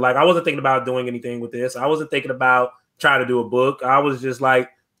done with it. Like I wasn't thinking about doing anything with this. I wasn't thinking about trying to do a book. I was just like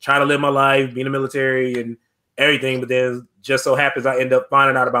trying to live my life, be in the military and everything. But then just so happens I end up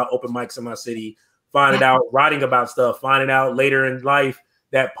finding out about open mics in my city, finding out, writing about stuff, finding out later in life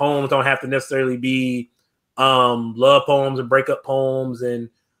that poems don't have to necessarily be love poems and breakup poems and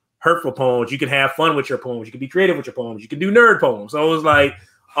hurtful poems. You can have fun with your poems. You can be creative with your poems. You can do nerd poems. So it was like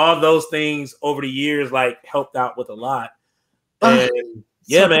all those things over the years like helped out with a lot. And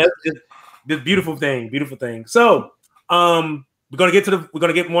yeah, man, it's this beautiful thing. So we're gonna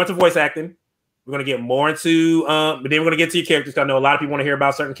get more into voice acting. We're gonna get more into but then we're gonna get to your characters. I know a lot of people want to hear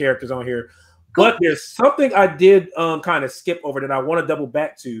about certain characters on here. Cool. But there's something I did kind of skip over that I want to double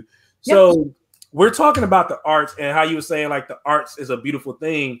back to. So we're talking about the arts and how you were saying like the arts is a beautiful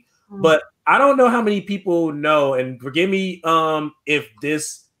thing, but I don't know how many people know, and forgive me if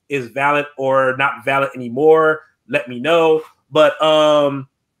this is valid or not valid anymore, let me know. But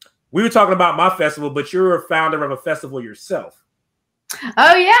we were talking about my festival, but you're a founder of a festival yourself.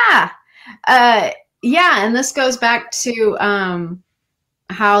 Oh yeah. Yeah, and this goes back to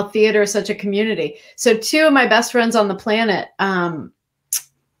how theater is such a community. So two of my best friends on the planet,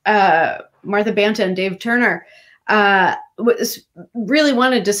 Martha Banta and Dave Turner, really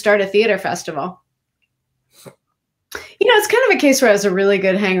wanted to start a theater festival. You know, it's kind of a case where I was a really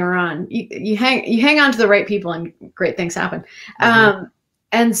good hanger-on. You hang on to the right people and great things happen.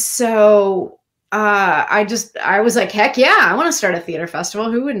 And so I was like, heck yeah, I want to start a theater festival.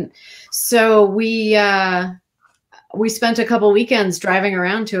 Who wouldn't? So we spent a couple weekends driving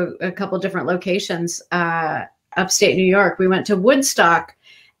around to a couple different locations, upstate New York. We went to Woodstock,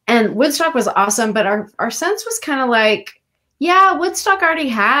 and Woodstock was awesome. But our sense was kind of like, yeah, Woodstock already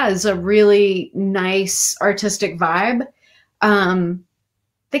has a really nice artistic vibe.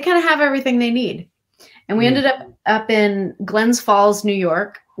 They kind of have everything they need. And we ended up in Glens Falls, New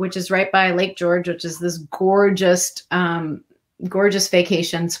York, which is right by Lake George, which is this gorgeous, gorgeous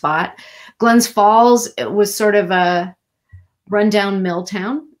vacation spot. Glens Falls, it was sort of a rundown mill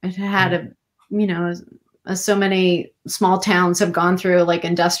town. It had as so many small towns have gone through, like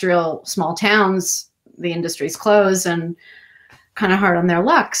industrial small towns, the industry's closed and kind of hard on their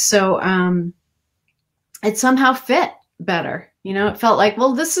luck. So it somehow fit better. You know, it felt like,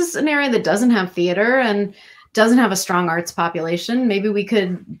 well, this is an area that doesn't have theater and doesn't have a strong arts population. Maybe we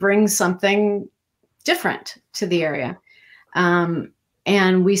could bring something different to the area.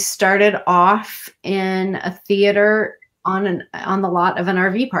 And we started off in a theater on the lot of an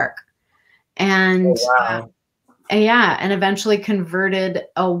RV park. And and eventually converted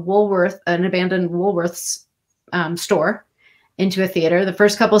an abandoned Woolworth's store into a theater. The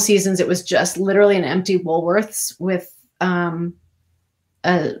first couple seasons, it was just literally an empty Woolworth's with a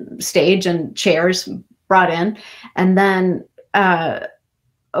stage and chairs brought in. And then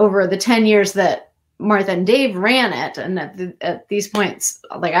over the 10 years that Martha and Dave ran it, and at these points,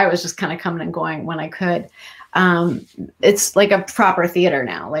 like I was just kind of coming and going when I could. It's like a proper theater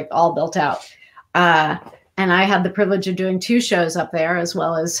now, like all built out. And I had the privilege of doing 2 shows up there, as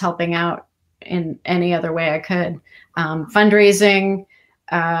well as helping out in any other way I could. Fundraising,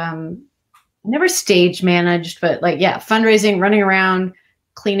 never stage managed, but like, yeah, fundraising, running around,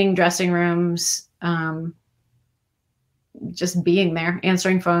 cleaning dressing rooms, just being there,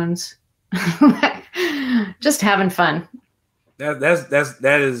 answering phones, just having fun. That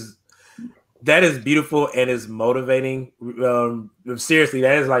is beautiful and is motivating. Seriously,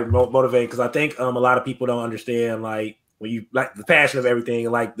 that is like motivating, because I think a lot of people don't understand like when you like the passion of everything,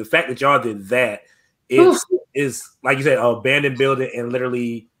 and like the fact that y'all did that is like you said, abandoned building, and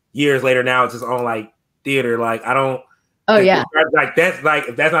literally years later now it's just on like theater. Like I don't. Oh yeah. Like that's like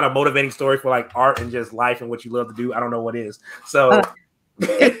if that's not a motivating story for like art and just life and what you love to do, I don't know what is. So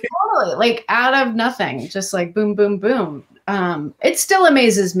it's totally like out of nothing, just like boom, boom, boom. It still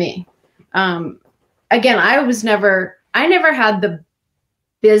amazes me. Again, I never had the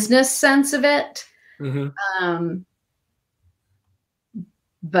business sense of it.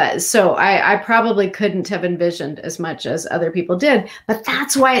 But so I probably couldn't have envisioned as much as other people did, but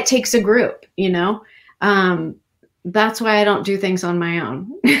that's why it takes a group, you know? That's why I don't do things on my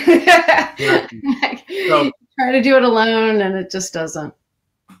own. So, try to do it alone and it just doesn't.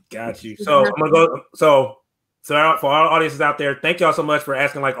 Got you. So I'm gonna go. So for our audiences out there, thank y'all so much for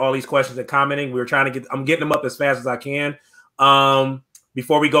asking like all these questions and commenting. I'm getting them up as fast as I can.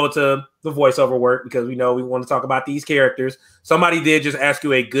 Before we go to the voiceover work, because we know we want to talk about these characters. Somebody did just ask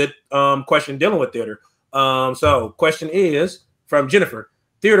you a good question dealing with theater. So question is from Jennifer.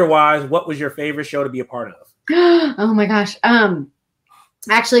 Theater-wise, what was your favorite show to be a part of? Oh my gosh.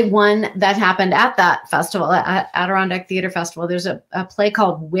 Actually, one that happened at that festival, at Adirondack Theater Festival, there's a play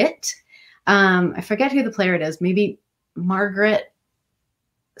called Wit. I forget who the player it is. Maybe Margaret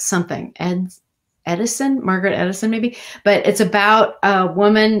something. Margaret Edison, maybe. But it's about a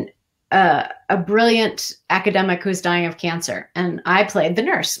woman a brilliant academic who's dying of cancer, and I played the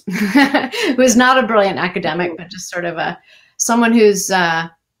nurse, who is not a brilliant academic, but just sort of someone who's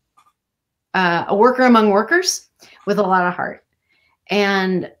a worker among workers with a lot of heart.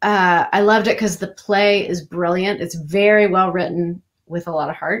 And I loved it because the play is brilliant. It's very well written with a lot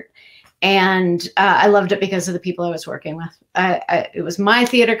of heart. And I loved it because of the people I was working with. It was my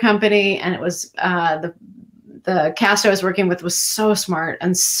theater company, and it was the cast I was working with was so smart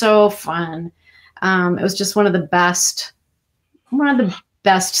and so fun. It was just one of the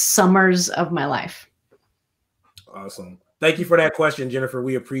best summers of my life. Awesome. Thank you for that question, Jennifer.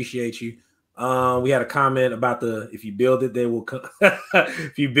 We appreciate you. We had a comment about if you build it, they will come.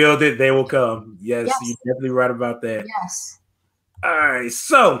 If you build it, they will come. Yes, you're definitely right about that. Yes. All right,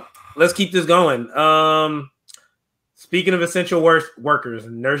 so let's keep this going. Speaking of essential workers,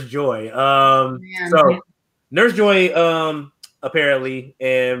 Nurse Joy. So Nurse Joy, apparently,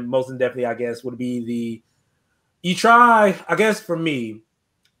 and most definitely, I guess, would be I guess for me,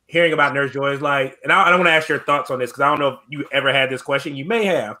 hearing about Nurse Joy is like, and I don't want to ask your thoughts on this because I don't know if you ever had this question. You may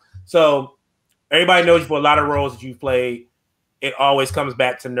have. So everybody knows you for a lot of roles that you've played. It always comes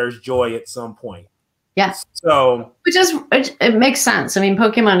back to Nurse Joy at some point. Yes. So it makes sense. I mean,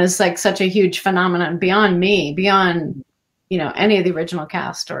 Pokemon is like such a huge phenomenon beyond me, beyond, any of the original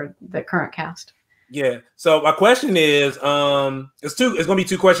cast or the current cast. Yeah. So my question is, it's going to be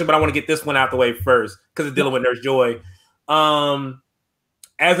two questions, but I want to get this one out the way first because it's dealing with Nurse Joy.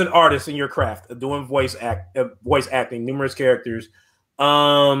 As an artist in your craft, doing voice acting, numerous characters,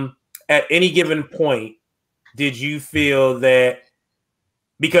 at any given point, did you feel that,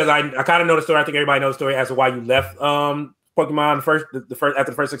 because I kind of know the story, I think everybody knows the story as to why you left Pokemon after the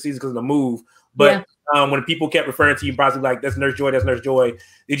first 6 seasons because of the move, but when people kept referring to you possibly like, that's Nurse Joy,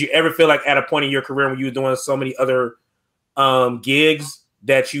 did you ever feel like at a point in your career when you were doing so many other gigs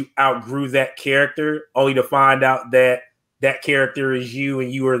that you outgrew that character only to find out that character is you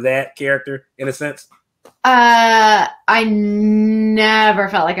and you were that character in a sense? I never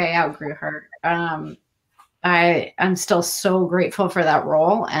felt like I outgrew her. I'm still so grateful for that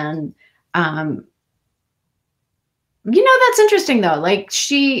role. And, that's interesting though. Like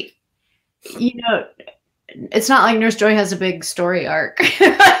it's not like Nurse Joy has a big story arc.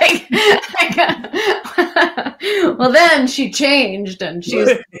 Well, then she changed and she's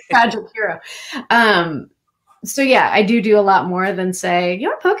a tragic hero. So yeah, I do a lot more than say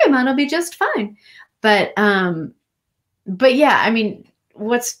your Pokemon will be just fine. But yeah, I mean,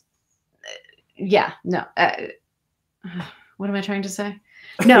 what am I trying to say?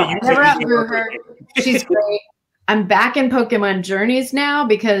 No, I never outgrew her. She's great. I'm back in Pokemon Journeys now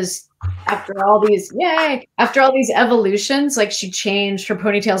because after all these evolutions, like she changed, her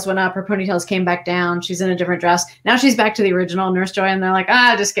ponytails went up, her ponytails came back down. She's in a different dress. Now she's back to the original Nurse Joy, and they're like,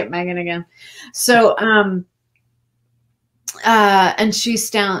 just get Megan again. So, and she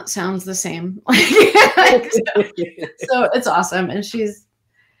sounds the same. So it's awesome. And she is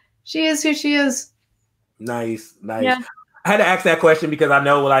who she is. Nice. Yeah. I had to ask that question because I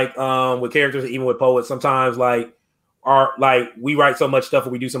know like with characters, even with poets, sometimes we write so much stuff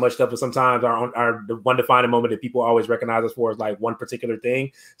or we do so much stuff, but sometimes our the one defining moment that people always recognize us for is like one particular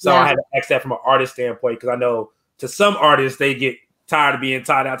thing. So I had to ask that from an artist standpoint because I know to some artists they get tired of being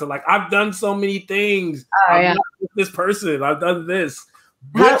tied out to like, I've done so many things. I'm not with this person. I've done this.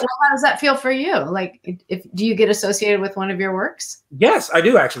 How does that feel for you? Like, do you get associated with one of your works? Yes, I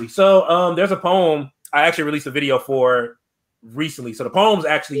do actually. So there's a poem I actually released a video for recently. So the poem's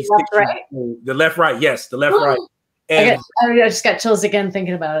actually the left, right. Yes, the left, right. And I just got chills again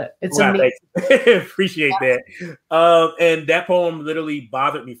thinking about it. It's amazing. Appreciate that. And that poem literally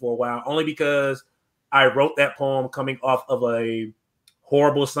bothered me for a while, only because I wrote that poem coming off of a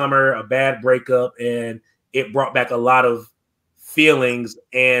horrible summer, a bad breakup, and it brought back a lot of feelings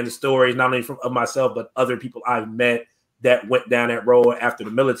and stories, not only of myself, but other people I've met that went down that road after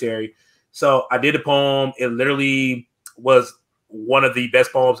the military. So I did a poem. It literally was one of the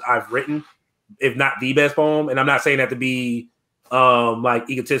best poems I've written, if not the best poem. And I'm not saying that to be like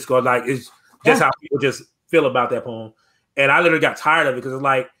egotistical, like it's just how people just feel about that poem. And I literally got tired of it because it's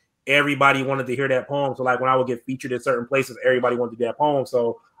like everybody wanted to hear that poem. So like when I would get featured in certain places, everybody wanted to do that poem.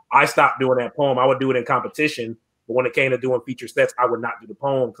 So I stopped doing that poem. I would do it in competition. But when it came to doing feature sets, I would not do the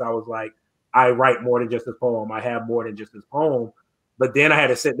poem because I was like, I write more than just this poem. I have more than just this poem. But then I had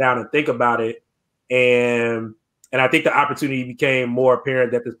to sit down and think about it. And I think the opportunity became more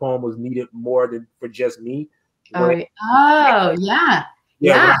apparent that this poem was needed more than for just me. Yeah. When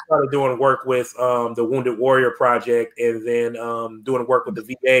I started doing work with the Wounded Warrior Project and then doing work with the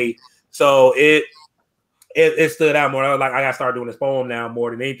VA. So it stood out more. I was like, I gotta start doing this poem now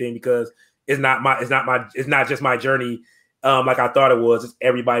more than anything because it's not just my journey like I thought it was. It's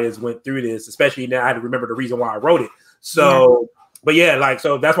everybody that's went through this, especially now I had to remember the reason why I wrote it. So, but yeah, like,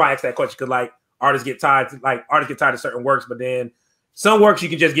 so that's why I asked that question, because like artists get tired of certain works, but then some works you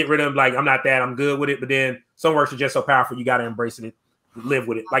can just get rid of, like, I'm not that, I'm good with it. But then some works are just so powerful, you got to embrace it, live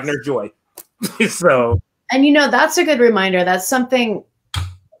with it, like Nurse Joy. So, and you know, that's a good reminder. That's something,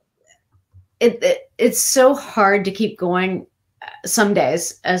 it's so hard to keep going some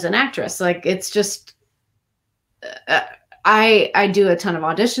days as an actress. Like, it's just, I do a ton of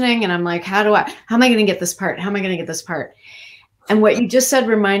auditioning and I'm like, how am I going to get this part? How am I going to get this part? And what you just said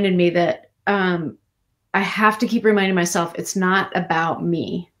reminded me that I have to keep reminding myself it's not about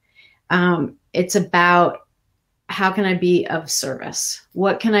me. It's about how can I be of service?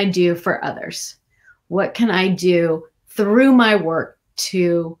 What can I do for others? What can I do through my work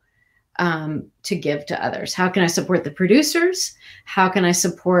to give to others? How can I support the producers? How can I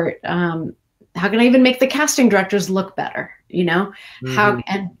support, how can I even make the casting directors look better? You know, how,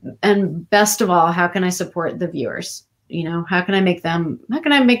 and best of all, how can I support the viewers? You know, how can I make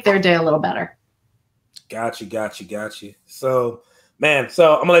their day a little better? Got you. So, man,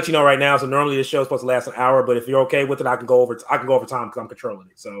 so I'm gonna let you know right now. So normally this show is supposed to last an hour, but if you're okay with it, I can go over time because I'm controlling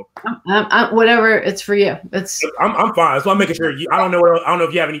it. So whatever, it's for you. I'm fine. So I'm making sure I don't know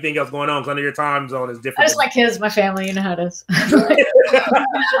if you have anything else going on because I know your time zone is different. Just my kids, my family, you know how it is.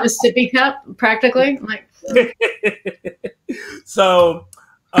 A sippy cup, practically. Like. So,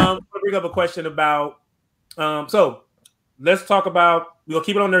 I'll bring up a question about. So let's talk about. We'll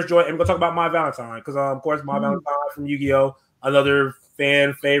keep it on Nurse Joy, and we're gonna talk about Mai Valentine because, of course, Mai Valentine from Yu-Gi-Oh, another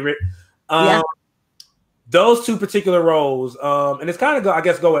fan favorite. Those two particular roles, and it's kind of I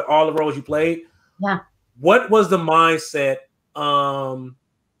guess go with all the roles you played. Yeah. What was the mindset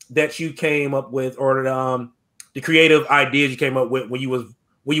that you came up with, or the creative ideas you came up with when you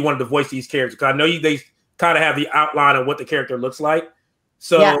wanted to voice these characters? Because I know they kind of have the outline of what the character looks like.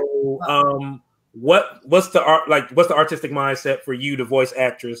 So, what's the artistic mindset for you, the voice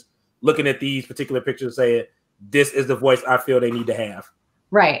actress, looking at these particular pictures and saying, this is the voice I feel they need to have?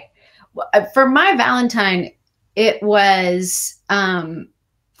 Right. For Mai Valentine, it was,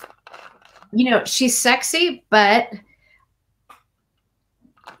 she's sexy, but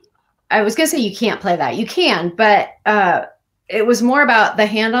I was going to say you can't play that. You can, but it was more about the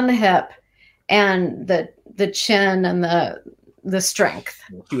hand on the hip and the chin and the strength.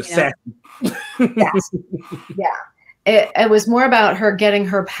 She was sassy. Yes. Yeah. It was more about her getting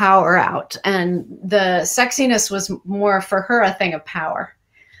her power out, and the sexiness was more for her a thing of power.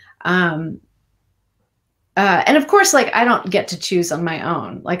 And of course, like, I don't get to choose on my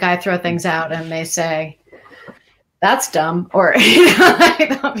own. Like, I throw things out and they say, that's dumb. Or,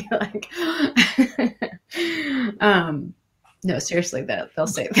 they'll be like, no, seriously, they'll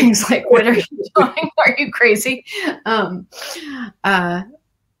say things like, what are you doing? Are you crazy?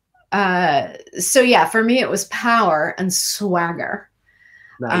 So yeah, for me, it was power and swagger.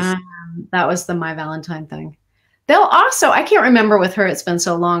 Nice. That was the Mai Valentine thing. They'll also, I can't remember with her, it's been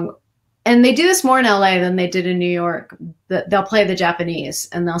so long. And they do this more in LA than they did in New York. They'll play the Japanese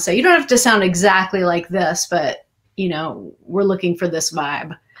and they'll say, you don't have to sound exactly like this, but we're looking for this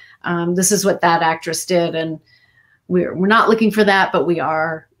vibe. This is what that actress did. And we're not looking for that, but we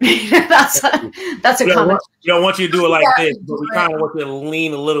are. That's a comment. We don't want you to do it like this, but we kind of want you to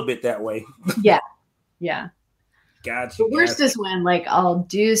lean a little bit that way. Yeah. Gotcha. The worst is when, like, I'll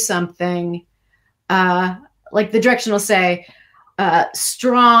do something, like the direction will say,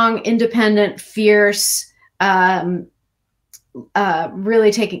 strong, independent, fierce, really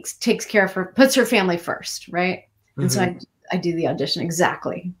takes care of her, puts her family first, right? And so I do the audition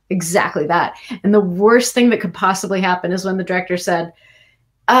exactly that. And the worst thing that could possibly happen is when the director said,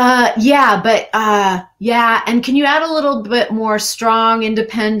 and can you add a little bit more strong,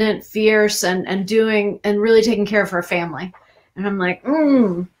 independent, fierce, and really taking care of her family? And I'm like,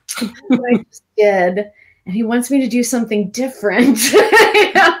 what I just did. And he wants me to do something different.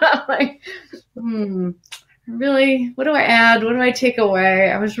 I'm like, really, what do I add? What do I take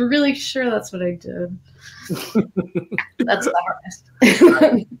away? I was really sure that's what I did. That's the hardest.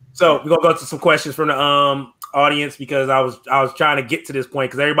 So we're gonna go to some questions from the audience, because I was trying to get to this point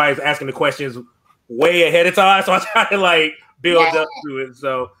because everybody's asking the questions way ahead of time, so I try to like build up to it.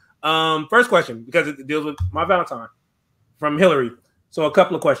 So first question, because it deals with Mai Valentine, from Hillary. So a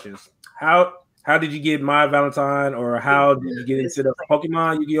couple of questions. How did you get Mai Valentine, or how did you get into the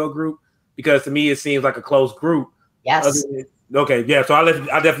Pokemon Yu-Gi-Oh group? Because to me it seems like a close group. Yes. Okay. Yeah. So I'll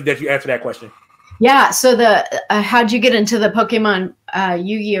definitely let you answer that question. Yeah. So how'd you get into the Pokemon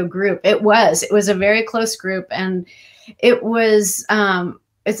Yu-Gi-Oh group. It was a very close group, and it was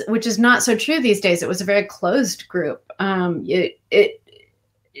which is not so true these days. It was a very closed group.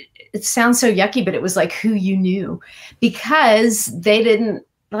 It sounds so yucky, but it was like who you knew, because they didn't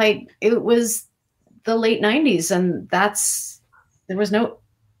like, it was the late 90s, and there was no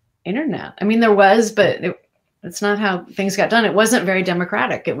internet. I mean, there was, but it's not how things got done. It wasn't very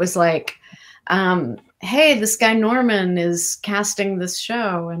democratic. It was like, hey, this guy Norman is casting this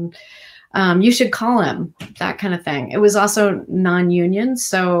show, and you should call him, that kind of thing. It was also non-union,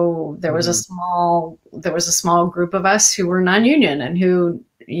 so there was a small group of us who were non-union and who,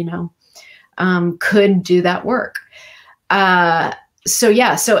 you know, could do that work. So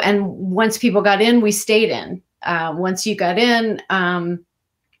yeah, and once people got in, we stayed in. Once you got in,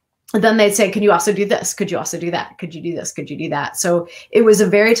 then they'd say, "Can you also do this? Could you also do that? Could you do this? Could you do that?" So it was a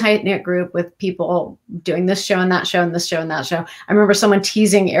very tight-knit group with people doing this show and that show and this show and that show. I remember someone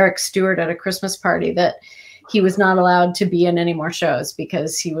teasing Eric Stewart at a Christmas party that he was not allowed to be in any more shows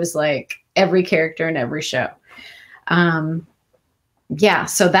because he was like every character in every show. Yeah,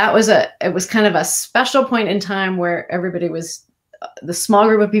 so it was kind of a special point in time where the small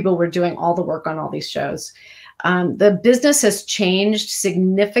group of people were doing all the work on all these shows. The business has changed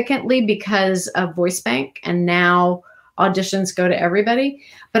significantly because of Voice Bank, and now auditions go to everybody.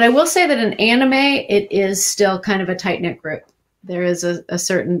 But I will say that in anime, it is still kind of a tight-knit group. There is a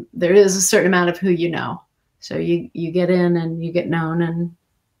certain amount of who you know. So you get in and you get known and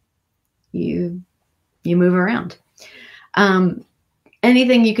you move around.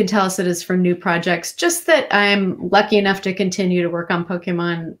 Anything you can tell us that is for new projects? Just that I'm lucky enough to continue to work on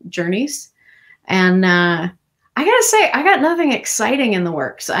Pokemon Journeys. And I gotta say, I got nothing exciting in the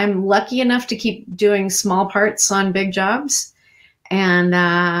works. I'm lucky enough to keep doing small parts on big jobs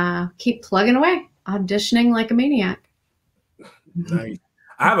and keep plugging away, auditioning like a maniac. Nice.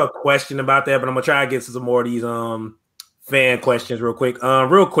 I have a question about that, but I'm gonna try to get to some more of these fan questions real quick.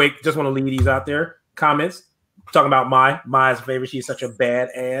 Just want to leave these out there. Comments. Talking about Mai's favorite. She's such a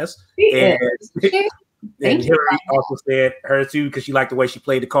badass. And Hillary also said her too because she liked the way she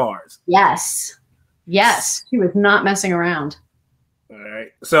played the cards. Yes, she was not messing around. All right.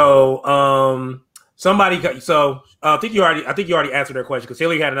 So I think you already answered her question because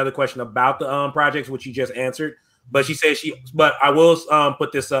Hillary had another question about the projects which you just answered. But she said but I will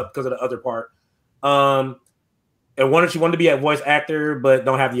put this up because of the other part. And she wanted to be a voice actor, but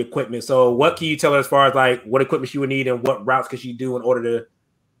don't have the equipment. So what can you tell her as far as like what equipment she would need and what routes could she do in order to,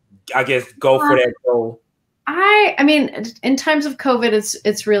 I guess, go for that goal? I mean, in times of COVID,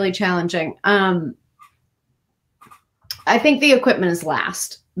 it's really challenging. I think the equipment is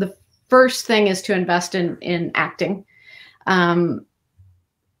last. The first thing is to invest in acting. And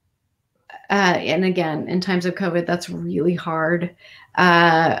again, in times of COVID, that's really hard.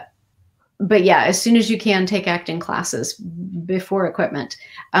 But yeah, as soon as you can, take acting classes before equipment.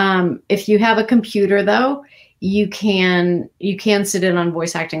 If you have a computer, though, you can sit in on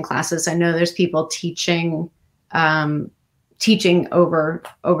voice acting classes. I know there's people teaching over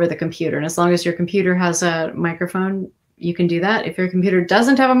the computer, and as long as your computer has a microphone, you can do that. If your computer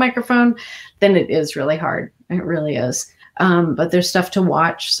doesn't have a microphone, then it is really hard. It really is. But there's stuff to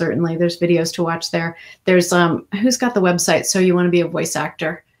watch. Certainly, there's videos to watch there. There's who's got the website? So you want to be a voice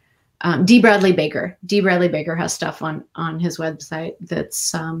actor. D. Bradley Baker. D. Bradley Baker has stuff on his website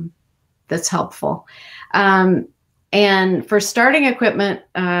that's helpful. And for starting equipment,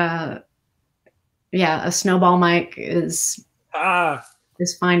 a snowball mic is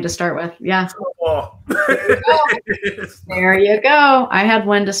fine to start with. Yeah. There you go. I had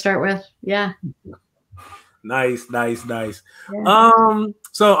one to start with. Yeah. Nice. Yeah.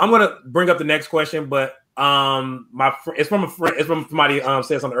 So I'm gonna bring up the next question, but it's from somebody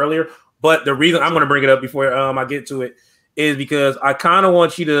said something earlier, but the reason I'm going to bring it up before I get to it is because I kind of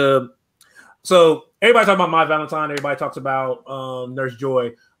want you to. So everybody talks about Mai Valentine, everybody talks about Nurse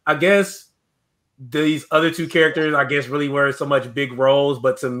Joy. I guess these other two characters, really weren't so much big roles,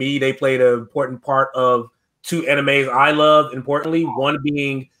 but to me, they played an important part of two animes I loved. Importantly, one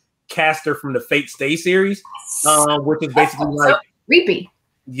being Caster from the Fate Stay series, which is basically like creepy.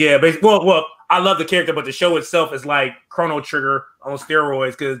 Yeah, basically. Well. I love the character, but the show itself is like Chrono Trigger on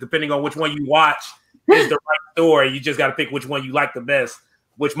steroids because depending on which one you watch is the right story. You just got to pick which one you like the best,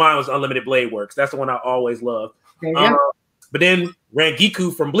 which mine was Unlimited Blade Works. That's the one I always loved. But then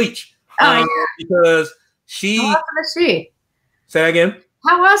Rangiku from Bleach. Because she... How awesome is she? Say that again?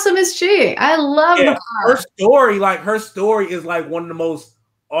 How awesome is she? I love her story. Like, her story is like one of the most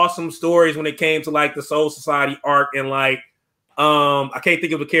awesome stories when it came to like the Soul Society arc and like I can't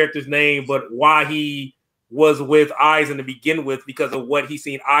think of the character's name, but why he was with Aizen to begin with because of what he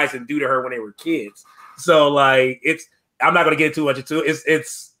seen Aizen do to her when they were kids. So like I'm not gonna get too much into it.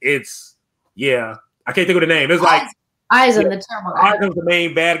 It's yeah. I can't think of the name. It's like Aizen, the terrible guy. Aizen's the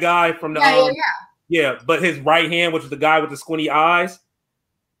main bad guy from the yeah, but his right hand, which is the guy with the squinty eyes.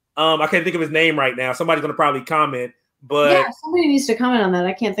 I can't think of his name right now. Somebody's gonna probably comment, but yeah, somebody needs to comment on that.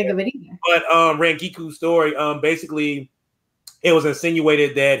 I can't think of it either. But Rangiku's story, basically, it was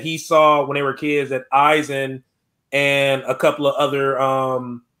insinuated that he saw when they were kids that Aizen and a couple of other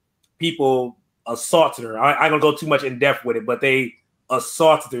people assaulted her. I ain't gonna go too much in depth with it, but they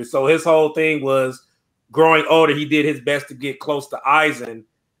assaulted her. So his whole thing was, growing older, he did his best to get close to Aizen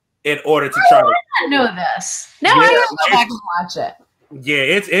in order to try to. I know this. Now I gotta go back and watch it. Yeah,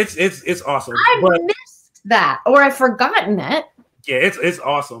 it's awesome. I missed that, or I've forgotten it. Yeah, it's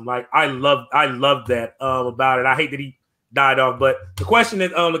awesome. Like I love that about it. I hate that he died off, but the question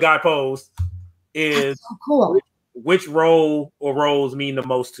that the guy posed is, so cool. Which role or roles mean the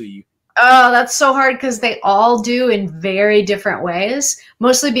most to you? Oh, that's so hard because they all do in very different ways.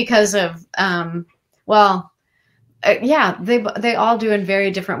 Mostly because of yeah, they all do in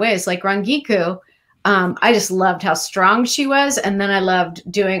very different ways. Like Rangiku, I just loved how strong she was, and then I loved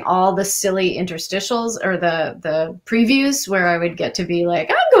doing all the silly interstitials or the previews where I would get to be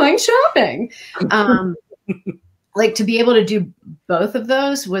like, I'm going shopping. Like to be able to do both of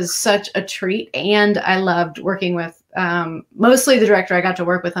those was such a treat, and I loved working with mostly the director I got to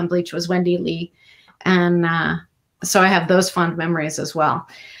work with on Bleach was Wendy Lee, and so I have those fond memories as well.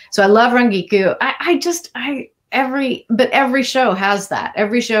 So I love Rangiku. Every show has that.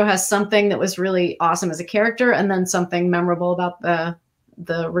 Every show has something that was really awesome as a character, and then something memorable about the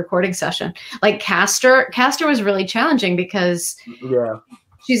recording session. Like Castor was really challenging because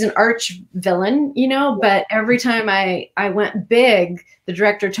she's an arch villain, you know, but every time I went big, the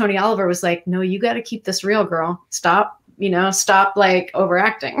director, Tony Oliver, was like, no, you got to keep this real, girl. Stop like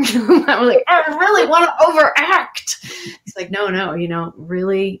overacting. I was like, I really want to overact. He's like, no,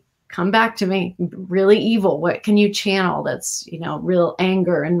 really come back to me. Really evil. What can you channel that's, real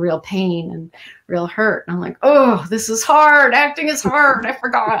anger and real pain and real hurt? And I'm like, oh, this is hard. Acting is hard. I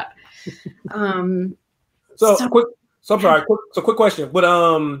forgot. Quick question.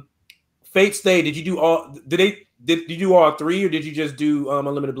 But Fate Stay, did you do all? Did you do all three, or did you just do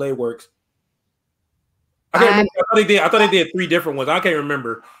Unlimited Blade Works? I can't remember. I thought they did three different ones. I can't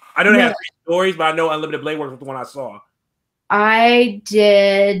remember. I know they have three stories, but I know Unlimited Blade Works was the one I saw. I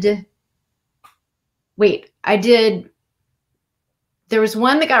did. There was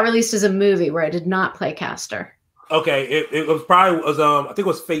one that got released as a movie where I did not play Castor. Okay, it was probably I think it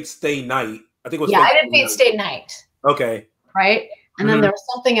was Fate Stay Night. I think it was. Yeah, I did Fate Stay Night. Okay. Right, and then there was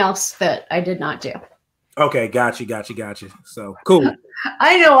something else that I did not do. Okay, got you. So cool.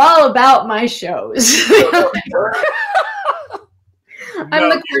 I know all about my shows. I'm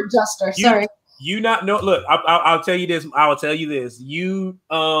the court jester. Sorry. You not know. Look, I'll tell you this. I will tell you this. You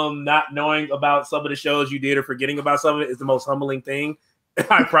not knowing about some of the shows you did or forgetting about some of it is the most humbling thing.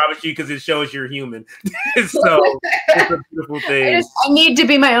 I promise you, because it shows you're human. So it's a beautiful thing. I need to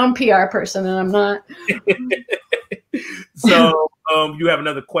be my own PR person, and I'm not. So you have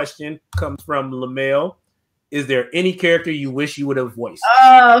another question. Comes from Lamel. Is there any character you wish you would have voiced?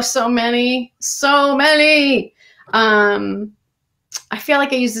 Oh, so many. I feel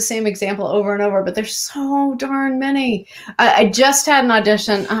like I use the same example over and over, but there's so darn many. I just had an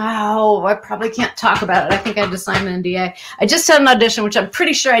audition. Oh, I probably can't talk about it. I think I had to sign an NDA. I just had an audition, which I'm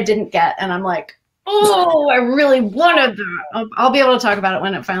pretty sure I didn't get. And I'm like, oh, I really wanted that. I'll be able to talk about it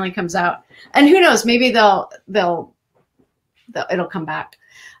when it finally comes out. And who knows, maybe it'll come back.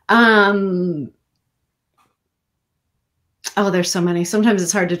 Oh, there's so many. Sometimes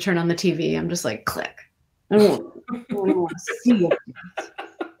it's hard to turn on the TV. I'm just like, click. I don't want to see it.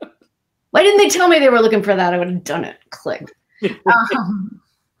 Why didn't they tell me they were looking for that? I would have done it. Click. And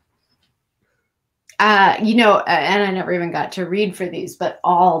I never even got to read for these, but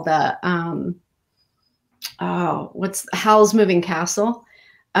all the what's Howl's Moving Castle?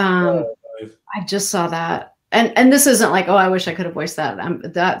 I just saw that, and this isn't like, oh, I wish I could have voiced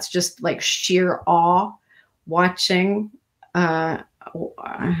that. That's just like sheer awe watching. I'm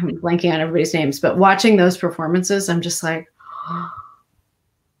blanking on everybody's names, but watching those performances, I'm just like, oh,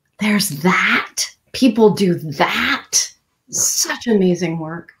 there's that. People do that. Such amazing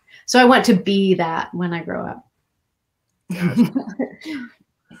work. So I want to be that when I grow up. Gotcha.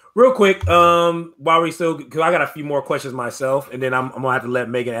 Real quick, while we still, because I got a few more questions myself, and then I'm gonna have to let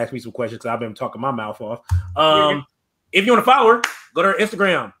Megan ask me some questions because I've been talking my mouth off. If you want to follow her, go to her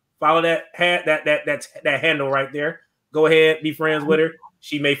Instagram. Follow that handle right there. Go ahead, be friends with her.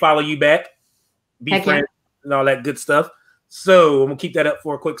 She may follow you back. Be friends. and all that good stuff. So I'm gonna keep that up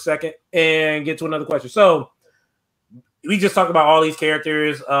for a quick second and get to another question. So we just talked about all these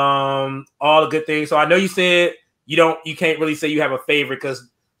characters, all the good things. So I know you said you can't really say you have a favorite because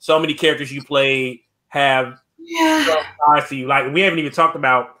so many characters you played have ties to you. Like we haven't even talked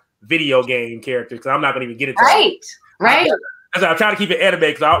about video game characters because I'm not gonna even get into right. I'm trying to keep it anime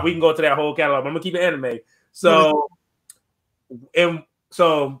because we can go to that whole catalog. I'm gonna keep it anime. So and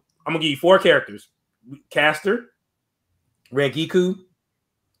so I'm gonna give you 4 characters: Caster, Rangiku,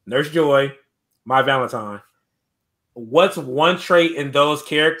 Nurse Joy, Mai Valentine. What's one trait in those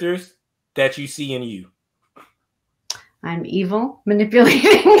characters that you see in you? I'm evil,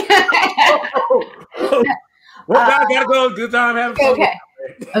 manipulating. Well, I gotta go. Good time having fun.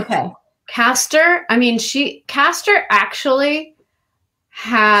 Okay. Caster. I mean, Caster actually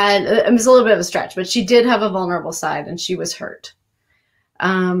had. It was a little bit of a stretch, but she did have a vulnerable side, and she was hurt.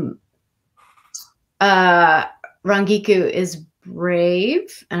 Rangiku is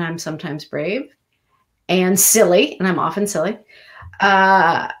brave, and I'm sometimes brave, and silly, and I'm often silly.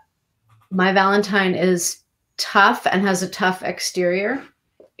 My Valentine is tough and has a tough exterior,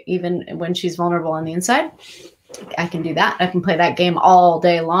 even when she's vulnerable on the inside. I can do that. I can play that game all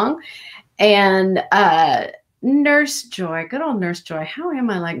day long. And Nurse Joy, good old Nurse Joy. How am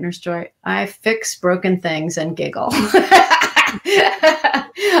I like Nurse Joy? I fix broken things and giggle.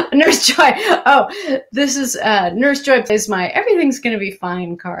 Nurse Joy. Oh, this is Nurse Joy plays my everything's gonna be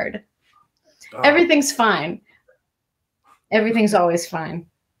fine card. Oh. Everything's fine. Everything's always fine.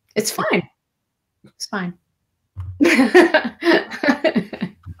 It's fine. It's fine. Man,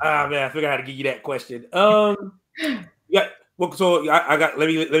 I figured I had to give you that question. Yeah. Well, so I got. Let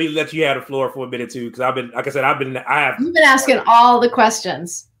me let you have the floor for a minute too, because I've been, like I said, You've been asking all the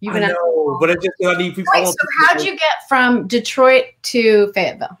questions. You've been. I know, but it's just I need people. Wait, so how'd you get from Detroit to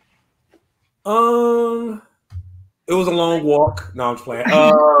Fayetteville? It was a long walk. No, I'm just playing.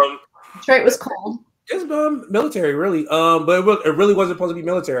 Detroit was cold. Just military, really. But it really wasn't supposed to be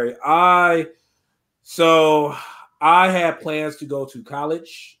military. So I had plans to go to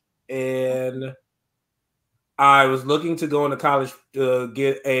college, and I was looking to go into college to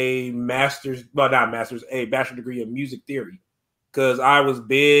get a master's, well, not master's, a bachelor degree in music theory, because I was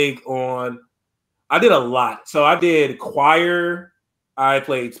big on, I did a lot. So I did choir, I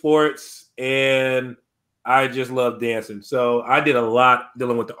played sports, and I just loved dancing. So I did a lot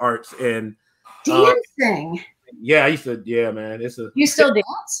dealing with the arts and dancing. Yeah, I used to. Yeah, man, You still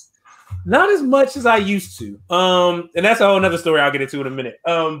dance? Not as much as I used to. And that's a whole nother story I'll get into in a minute.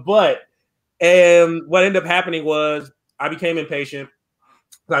 And what ended up happening was I became impatient.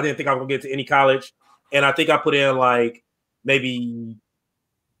 I didn't think I was gonna get to any college, and I think I put in like maybe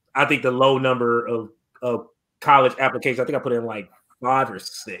I think the low number of college applications. I think I put in like 5 or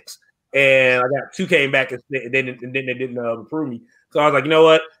 6, and I got 2 came back and then they didn't approve me. So I was like, you know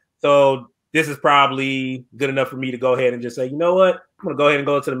what? So this is probably good enough for me to go ahead and just say, you know what? I'm gonna go ahead and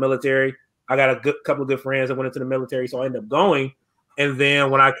go into the military. I got a couple of good friends that went into the military, so I ended up going. And then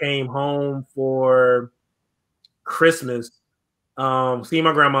when I came home for Christmas, seeing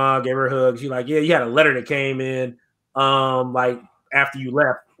my grandma, gave her a hug. She's like, yeah, you had a letter that came in like after you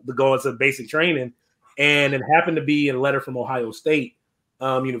left to go into basic training. And it happened to be a letter from Ohio State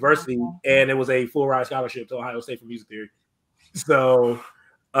University. And it was a full ride scholarship to Ohio State for music theory. So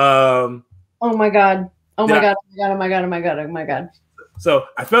oh my God. Oh my God. Oh my God. Oh my God. Oh my God. So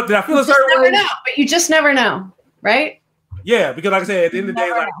I feel a certain way. But you just never know, right? Yeah, because like I said, at the end of the day,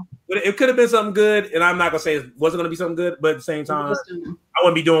 like it could have been something good, and I'm not gonna say it wasn't gonna be something good, but at the same time, I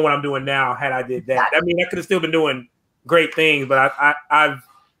wouldn't be doing what I'm doing now had I did that. I mean, I could have still been doing great things, but I've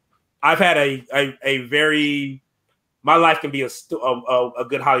had a very, my life can be a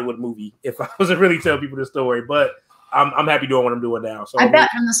good Hollywood movie if I was to really tell people the story. But I'm happy doing what I'm doing now. So I bet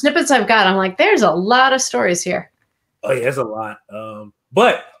from the snippets I've got, I'm like, there's a lot of stories here. Oh yeah, there's a lot.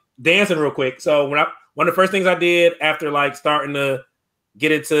 But dancing real quick. So one of the first things I did after like starting to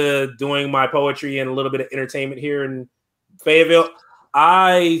get into doing my poetry and a little bit of entertainment here in Fayetteville,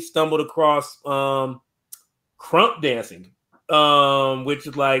 I stumbled across crump dancing, which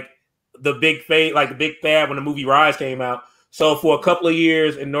is like the big fad when the movie Rise came out. So for a couple of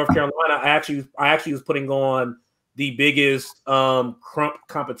years in North Carolina, I actually was putting on the biggest crump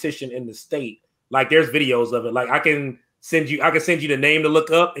competition in the state. Like there's videos of it. Like I can send you the name to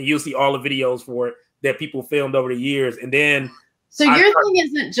look up, and you'll see all the videos for it that people filmed over the years. And then so your thing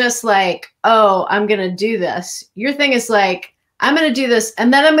isn't just like, oh, I'm gonna do this. Your thing is like, I'm gonna do this,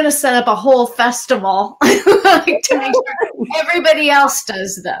 and then I'm gonna set up a whole festival like, to make sure everybody else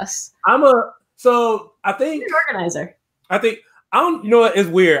does this. I think You're an organizer. I think I don't, you know what? It's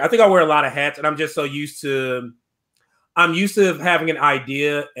weird. I think I wear a lot of hats, and I'm just so used to. I'm used to having an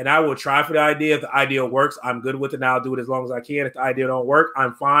idea, and I will try for the idea. If the idea works, I'm good with it, and I'll do it as long as I can. If the idea don't work,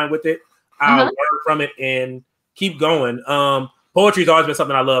 I'm fine with it. I'll learn from it and keep going. Poetry has always been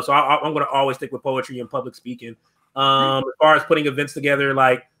something I love, so I'm going to always stick with poetry and public speaking. As far as putting events together,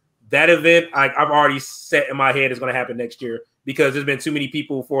 like that event, I've already set in my head is going to happen next year because there's been too many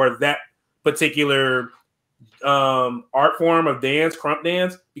people for that particular art form of dance, crump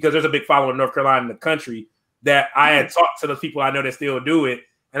dance, because there's a big following in North Carolina in the country that I had talked to the people I know that still do it.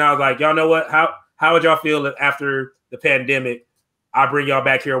 And I was like, y'all know what? How would y'all feel if after the pandemic, I bring y'all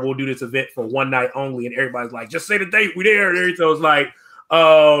back here, we'll do this event for one night only. And everybody's like, just say the date, we there. So it's like,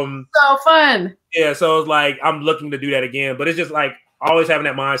 so fun. Yeah. So it's like, I'm looking to do that again, but it's just like always having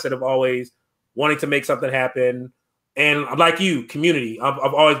that mindset of always wanting to make something happen. And like you, community, I've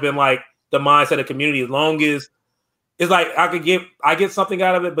always been like the mindset of community, as long as it's like I get something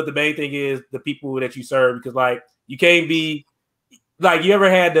out of it, but the main thing is the people that you serve, because like you can't be like, you ever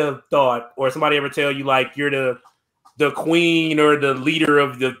had the thought or somebody ever tell you like you're the queen or the leader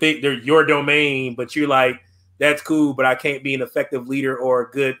of the thing, your domain, but you're like, that's cool, but I can't be an effective leader or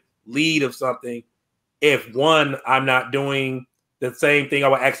a good lead of something if one, I'm not doing the same thing I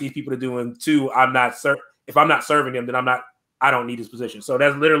would ask these people to do, and two, if I'm not serving them, then I don't need this position. So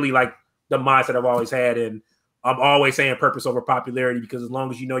that's literally like the mindset I've always had, and I'm always saying purpose over popularity, because as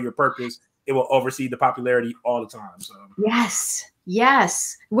long as you know your purpose, it will oversee the popularity all the time. So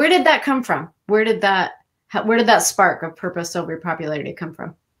yes. Where did that come from? Where did that spark of purpose over popularity come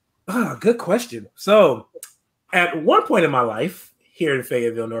from? Good question. So at one point in my life here in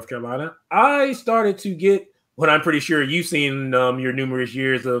Fayetteville, North Carolina, I started to get what I'm pretty sure you've seen your numerous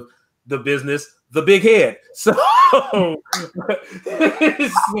years of the business, the big head. So, nobody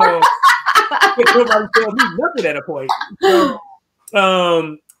told me nothing at a point.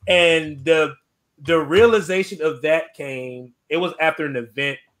 And the realization of that came, it was after an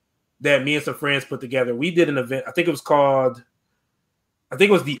event that me and some friends put together. We did an event, I think it was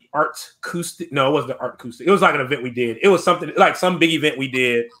the Art Acoustic. No, it wasn't the Art Acoustic. It was like an event we did. It was something like some big event we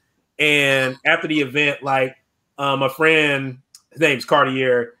did. And after the event, like a friend, his name's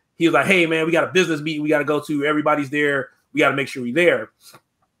Cartier, he was like, hey man, we got a business meeting we got to go to. Everybody's there. We got to make sure we're there.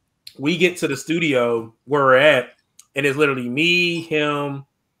 We get to the studio where we're at, and it's literally me, him,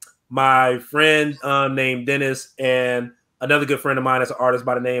 my friend named Dennis, and another good friend of mine that's an artist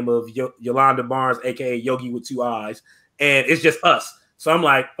by the name of Yolanda Barnes, aka Yogi with 2 eyes. And it's just us. So I'm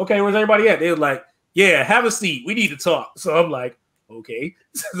like, okay, where's everybody at? They were like, yeah, have a seat. We need to talk. So I'm like, okay.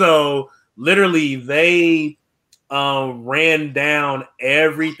 So literally they ran down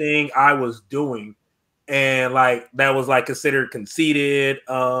everything I was doing. And like, that was like considered conceited,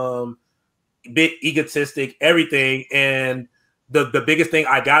 bit egotistic, everything. And the biggest thing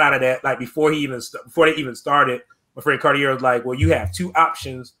I got out of that, like before they even started, my friend Cartier was like, well, you have 2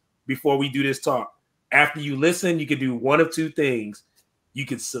 options before we do this talk. After you listen, you can do one of 2 things. You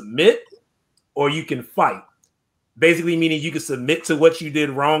can submit or you can fight. Basically meaning you can submit to what you did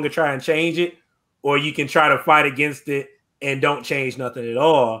wrong and try and change it, or you can try to fight against it and don't change nothing at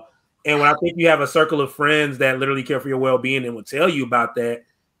all. And when I think you have a circle of friends that literally care for your well-being and will tell you about that,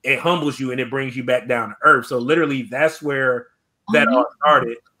 it humbles you and it brings you back down to earth. So literally that's where that all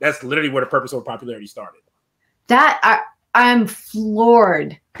started. That's literally where the purpose over popularity started. I'm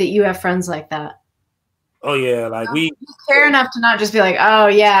floored that you have friends like that. Oh yeah, like we care enough to not just be like, oh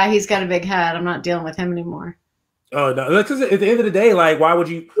yeah, he's got a big head, I'm not dealing with him anymore. Oh no, because at the end of the day, like why would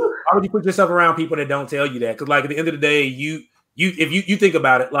you put yourself around people that don't tell you that? Because like at the end of the day, if you think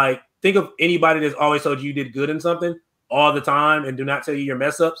about it, like think of anybody that's always told you did good in something all the time and do not tell you your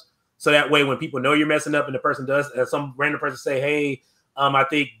mess ups. So that way, when people know you're messing up and the person does, some random person say, hey, I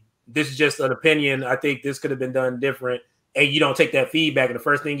think this is just an opinion. I think this could have been done different. And you don't take that feedback. And the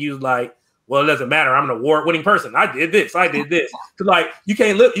first thing you like, well, it doesn't matter. I'm an award-winning person. I did this. So like you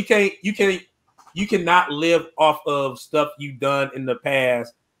cannot live off of stuff you've done in the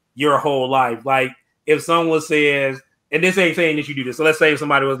past your whole life. Like if someone says, and this ain't saying that you do this. So let's say if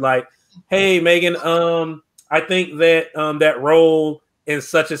somebody was like, hey, Megan, I think that that role in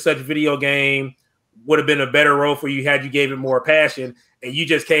such and such video game would have been a better role for you had you gave it more passion. And you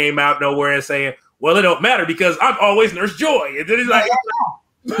just came out nowhere and saying, well, it don't matter because I'm always Nurse Joy. And then it's like,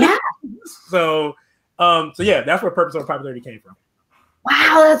 yeah. So yeah, that's where purpose over popularity came from.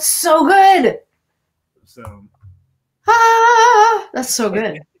 Wow, that's so good. So that's so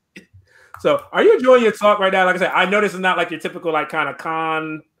good. So are you enjoying your talk right now? Like I said, I know this is not like your typical like kind of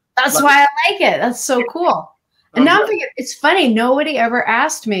con. That's like, why I like it. That's so cool. And now I'm thinking, it's funny, nobody ever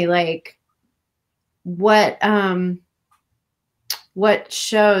asked me like what what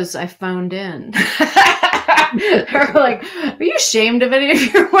shows I phoned in. Or like, are you ashamed of any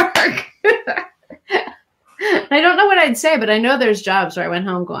of your work? I don't know what I'd say, but I know there's jobs where I went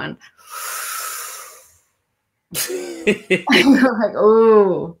home going, like,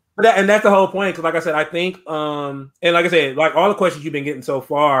 oh. And that's the whole point. Because like I said, I think, and like I said, like all the questions you've been getting so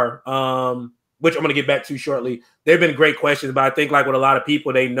far, which I'm going to get back to shortly, they've been great questions. But I think like with a lot of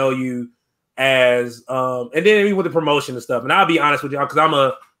people, they know you as, and then even with the promotion and stuff. And I'll be honest with you, because I'm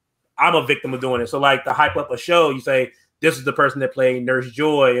a victim of doing it. So like to hype up a show, you say, this is the person that played Nurse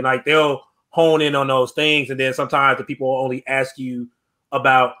Joy. And like they'll hone in on those things. And then sometimes the people will only ask you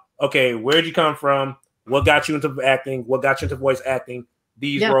about, okay, where'd you come from? What got you into acting? What got you into voice acting?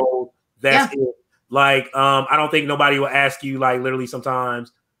 These roles, that's it. Like, I don't think nobody will ask you, like, literally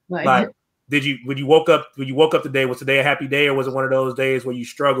sometimes, like, when you woke up today, was today a happy day, or was it one of those days where you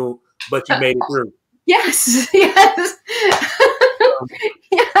struggled, but you made it through? Yes. Yes.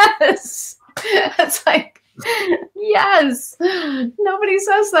 It's like, yes. Nobody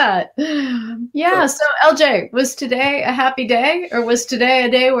says that. Yeah. So LJ, was today a happy day, or was today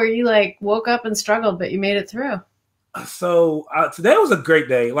a day where you like woke up and struggled, but you made it through? So today was a great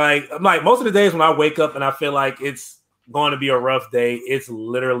day. Like most of the days when I wake up and I feel like it's going to be a rough day, it's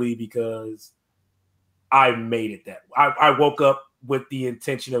literally because I made it that way. I woke up with the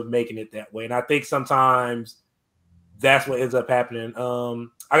intention of making it that way. And I think sometimes that's what ends up happening.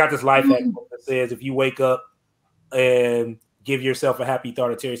 I got this life hack that says if you wake up and give yourself a happy thought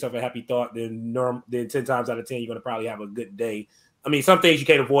or tell yourself a happy thought, then 10 times out of 10, you're going to probably have a good day. I mean, some things you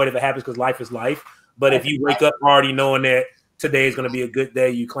can't avoid if it happens because life is life. But if you wake up already knowing that today is going to be a good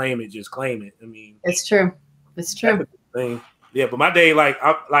day, you claim it. Just claim it. I mean, it's true. It's true. Yeah, but my day,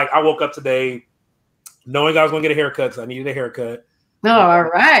 I woke up today knowing I was going to get a haircut because I needed a haircut. Oh, all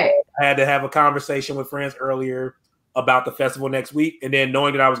right. I had to have a conversation with friends earlier about the festival next week, and then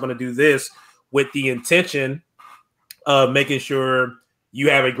knowing that I was going to do this with the intention of making sure you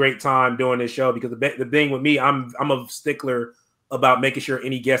have a great time doing this show. Because the thing with me, I'm a stickler about making sure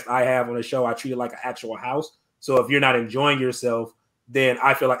any guest I have on the show, I treat it like an actual house. So if you're not enjoying yourself, then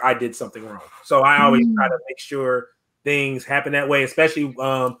I feel like I did something wrong. So I always try to make sure things happen that way, especially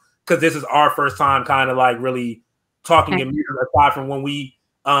because this is our first time kind of like really talking and music, aside from when we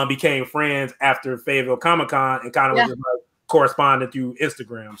became friends after Fayetteville Comic-Con and kind of was just like corresponding through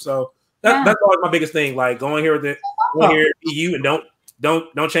Instagram. So that's always my biggest thing. Like going here be you and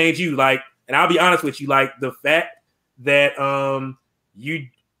don't change you. Like, and I'll be honest with you, like the fact that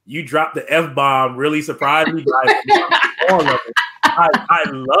you dropped the F-bomb really surprised me. Like, all of it. I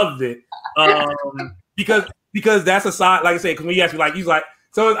loved it. Because that's a side, like I said, because when you asked me, like, he's like,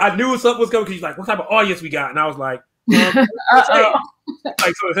 so I knew something was coming because he's like, what type of audience we got? And I was like, like, so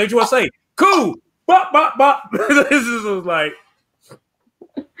what you want to say? Cool. Bop, bop, bop. This was like,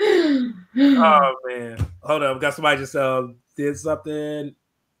 oh man. Hold up. Got somebody just did something.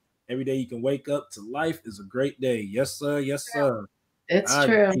 Every day you can wake up to life is a great day. Yes, sir. Yes, sir. It's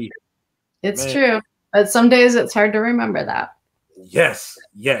true. It's true. But some days it's hard to remember that. Yes,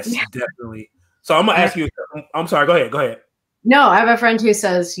 definitely. So I'm going to ask you, I'm sorry, go ahead. No, I have a friend who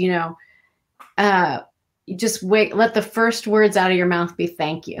says, you just let the first words out of your mouth be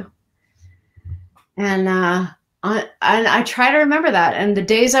thank you. And I try to remember that. And the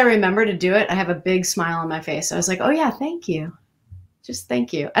days I remember to do it, I have a big smile on my face. I was like, oh yeah, thank you. Just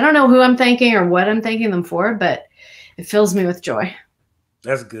thank you. I don't know who I'm thanking or what I'm thanking them for, but it fills me with joy.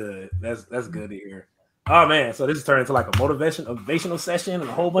 That's good. That's good to hear. Oh man, so this is turning into like a motivational session and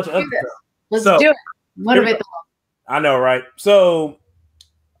a whole bunch of other stuff. Let's do it. Motivate them. I know, right? So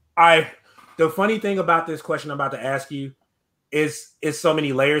the funny thing about this question I'm about to ask you is so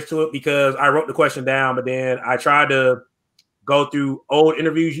many layers to it, because I wrote the question down, but then I tried to go through old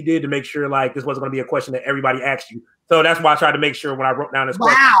interviews you did to make sure like this wasn't going to be a question that everybody asked you. So that's why I tried to make sure when I wrote down this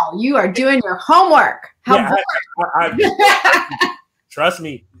question. Wow, you are doing your homework. Trust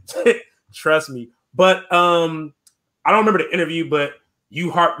me. Trust me. But I don't remember the interview, but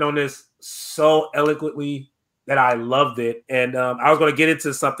you harped on this so eloquently that I loved it. And I was going to get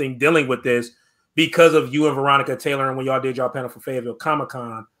into something dealing with this because of you and Veronica Taylor and when y'all did y'all panel for Fayetteville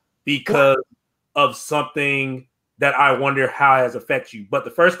Comic-Con, because of something that I wonder how it has affected you. But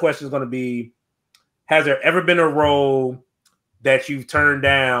the first question is going to be, has there ever been a role that you've turned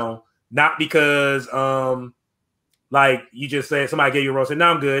down, not because like you just said somebody gave you a role, said, no,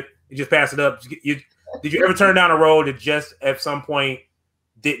 I'm good, you just pass it up. Did you ever turn down a role that just at some point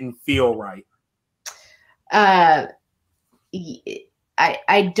didn't feel right? I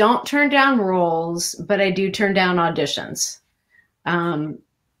don't turn down roles, but I do turn down auditions.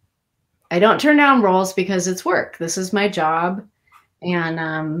 I don't turn down roles because it's work. This is my job.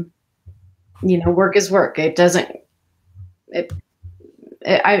 And work is work. It doesn't.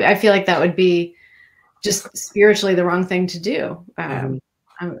 I feel like that would be just spiritually the wrong thing to do.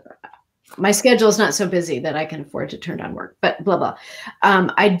 My schedule is not so busy that I can afford to turn down work, but blah, blah.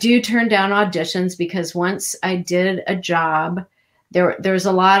 I do turn down auditions because once I did a job, there's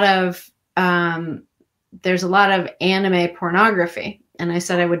a lot of anime pornography. And I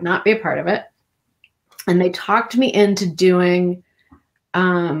said I would not be a part of it. And they talked me into doing,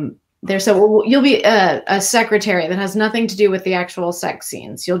 they said, well, you'll be a secretary that has nothing to do with the actual sex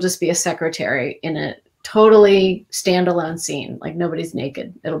scenes. You'll just be a secretary in a totally standalone scene. Like nobody's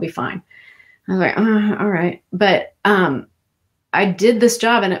naked. It'll be fine. I was like, all right. But I did this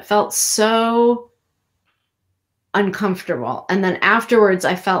job and it felt so uncomfortable. And then afterwards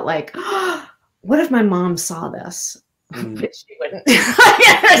I felt like, oh, what if my mom saw this? But she wouldn't.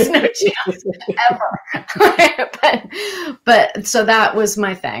 There's no chance ever. but so that was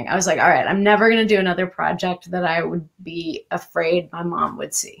my thing. I was like, all right, I'm never going to do another project that I would be afraid my mom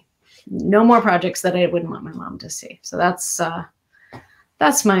would see. No more projects that I wouldn't want my mom to see. So that's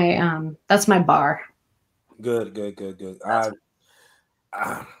my bar. Good.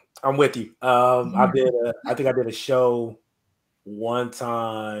 I'm with you. I think I did a show one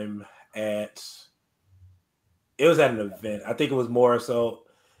time it was at an event. I think it was more so,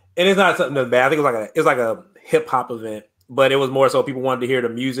 and it's not something that's bad. I think it's like a hip hop event, but it was more so people wanted to hear the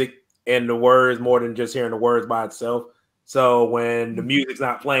music and the words more than just hearing the words by itself. So when the music's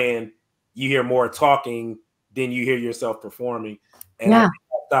not playing, you hear more talking than you hear yourself performing. And I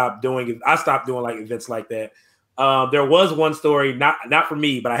stopped doing like events like that. There was one story, not for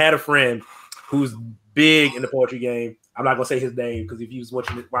me, but I had a friend who's big in the poetry game. I'm not gonna say his name because if he was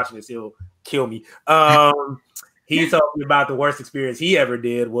watching this, he'll kill me. He told me about the worst experience he ever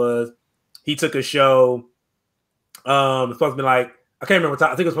did was he took a show. It's supposed to be like, I can't remember.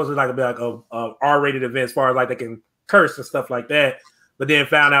 I think it was supposed to be like a R-rated event as far as like they can curse and stuff like that. But then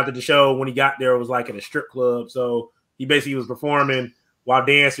found out that the show when he got there was like in a strip club. So he basically was performing while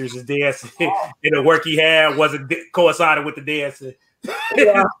dancers is dancing, and the work he had wasn't coincided with the dancing.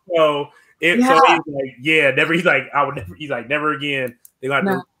 Yeah. So he's like, yeah, never. He's like, I would never. He's like, never again. They got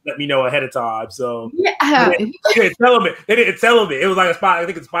to let me know ahead of time. So they didn't tell him it. They didn't tell him it. It was like a spot. I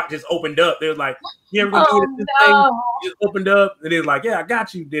think the spot just opened up. They was like, "You ever gonna do this thing?" Just opened up, and he was like, "Yeah, I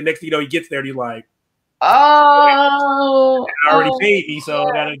got you." Then next thing you know, he gets there, and he's like, "Oh, I already paid me, so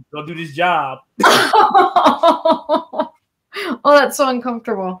I gotta go do this job." Oh, that's so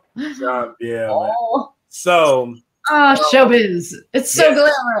uncomfortable. Yeah. Oh. So, showbiz. It's so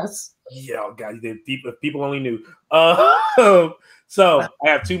glamorous. Yeah, God, if people only knew. So I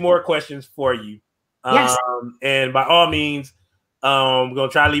have two more questions for you. Yes. And by all means, we're gonna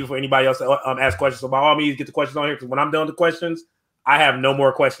try to leave it for anybody else to ask questions. So by all means, get the questions on here because when I'm done with the questions, I have no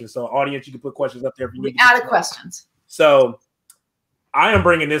more questions. So audience, you can put questions up there if you need. Out of questions. So I am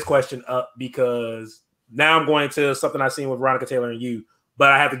bringing this question up because now I'm going to something I've seen with Veronica Taylor and you,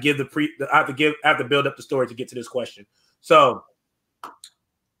 but I have to give I have to build up the story to get to this question. So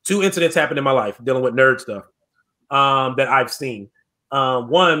 2 incidents happened in my life dealing with nerd stuff that I've seen.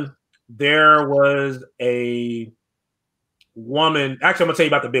 One, there was a woman. Actually, I'm gonna tell you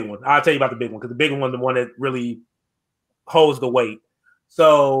about the big one. I'll tell you about the big one because the big one, the one that really holds the weight.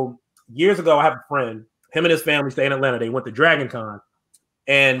 So years ago, I have a friend. Him and his family stay in Atlanta. They went to Dragon Con,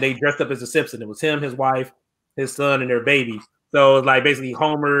 and they dressed up as a Simpson. It was him, his wife, his son, and their baby. So it was like basically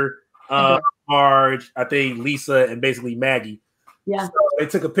Homer, Marge, I think Lisa, and basically Maggie. Yeah. So they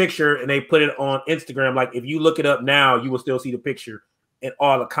took a picture and they put it on Instagram. Like if you look it up now, you will still see the picture and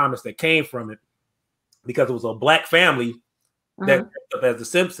all the comments that came from it because it was a black family that dressed up as the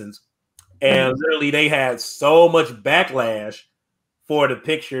Simpsons. And literally they had so much backlash for the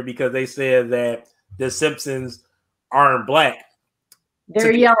picture because they said that the Simpsons aren't black.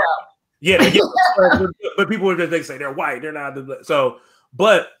 They're yellow. Yeah, they're yellow. But people were just they say they're white. They're not. So,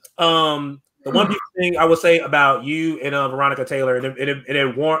 but the one big thing I would say about you and Veronica Taylor, and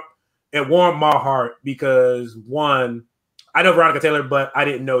it warmed my heart because one, I know Veronica Taylor, but I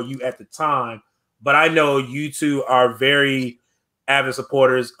didn't know you at the time. But I know you two are very avid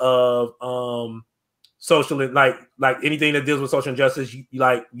supporters of social, like anything that deals with social injustice. You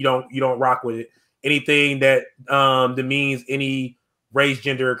don't rock with it. Anything that demeans any race,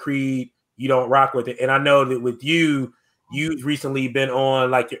 gender, or creed, you don't rock with it. And I know that with you, you've recently been on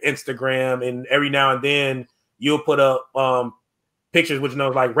like your Instagram, and every now and then you'll put up pictures which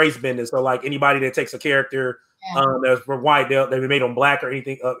like race bending. So like anybody that takes a character that's from white, they made them black or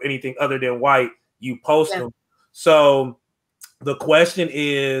anything other than white, you post them. So the question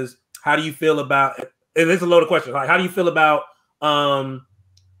is, how do you feel about? And it's a loaded question. Like, how do you feel about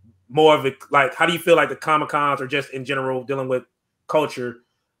more of it, like, how do you feel like the Comic-Cons or just in general dealing with culture?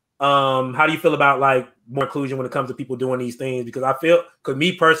 How do you feel about like more inclusion when it comes to people doing these things? Because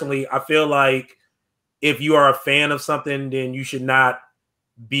me personally, I feel like if you are a fan of something, then you should not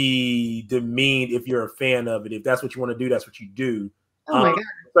be demeaned if you're a fan of it. If that's what you want to do, that's what you do. Oh my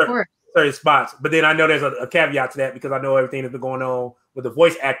God. Certain spots. But then I know there's a caveat to that because I know everything that's been going on with the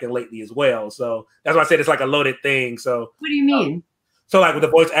voice acting lately as well. So that's why I said it's like a loaded thing. So what do you mean? So like with the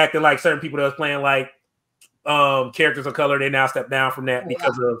voice acting, like certain people that was playing like characters of color, they now step down from that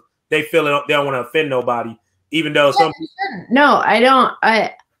because of they feel it, they don't want to offend nobody, even though some people. No, I don't.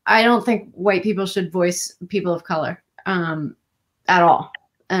 I don't think white people should voice people of color at all,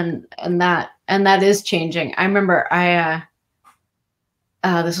 and that is changing. I remember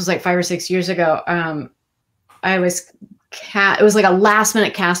this was like 5 or 6 years ago. It was like a last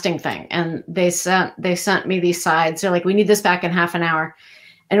minute casting thing, and they sent me these sides. They're like, we need this back in half an hour,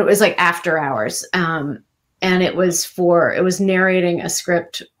 and it was like after hours. And it was narrating a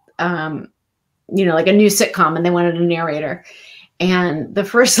script, like a new sitcom, and they wanted a narrator. And the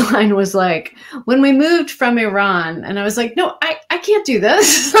first line was like, when we moved from Iran, and I was like, no, I can't do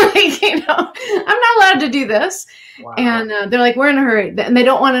this. Like, I'm not allowed to do this. Wow. And they're like, we're in a hurry, and they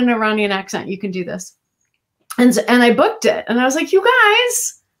don't want an Iranian accent. You can do this. And I booked it, and I was like, you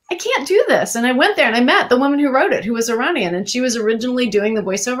guys, I can't do this. And I went there and I met the woman who wrote it, who was Iranian, and she was originally doing the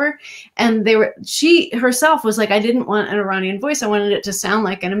voiceover. And she herself was like, I didn't want an Iranian voice. I wanted it to sound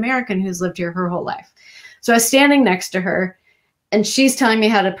like an American who's lived here her whole life. So I was standing next to her, and she's telling me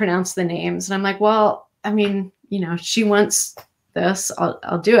how to pronounce the names. And I'm like, well, I mean, she wants this,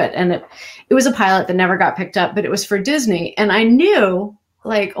 I'll do it. And it was a pilot that never got picked up, but it was for Disney. And I knew,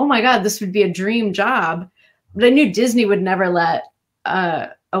 like, oh my God, this would be a dream job. But I knew Disney would never let a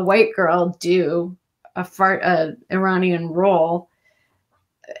white girl do a Iranian role.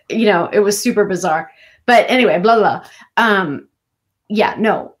 It was super bizarre. But anyway, blah, blah.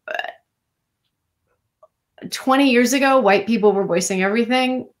 20 years ago, white people were voicing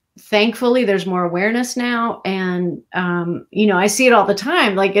everything. Thankfully, there's more awareness now. And, I see it all the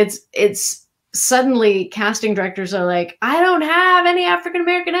time. Like it's suddenly casting directors are like, I don't have any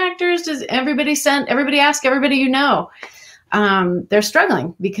African-American actors. Does everybody ask everybody, they're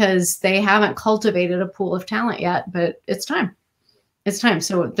struggling because they haven't cultivated a pool of talent yet, but it's time. It's time.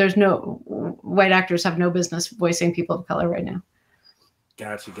 So there's white actors have no business voicing people of color right now.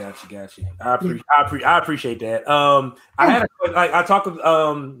 Gotcha. I appreciate that. I talked with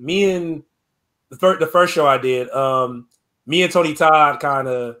me and the first show I did. Me and Tony Todd kind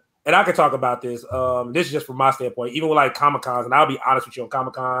of, and I could talk about this. This is just from my standpoint, even with like Comic-Cons, and I'll be honest with you on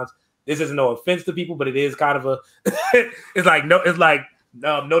Comic-Cons. This isn't no offense to people, but it is kind of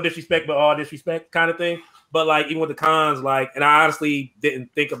no disrespect, but all disrespect kind of thing. But like even with the cons, like, and I honestly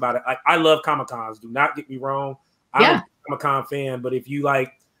didn't think about it. Like I love Comic-Cons. Do not get me wrong. I'm a Comic-Con fan, but if you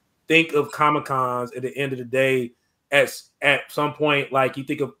like think of Comic-Cons at the end of the day, at some point, like you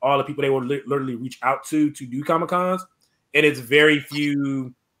think of all the people they would literally reach out to do Comic-Cons, and it's very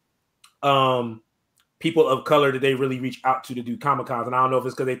few people of color that they really reach out to do Comic-Cons. And I don't know if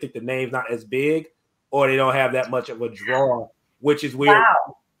it's because they think the name's not as big or they don't have that much of a draw, which is weird.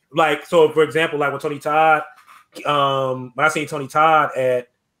 Wow. Like, so for example, like when Tony Todd, when I seen Tony Todd at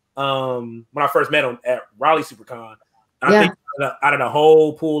when I first met him at Raleigh SuperCon, I think out of the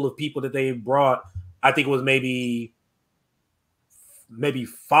whole pool of people that they brought, I think it was maybe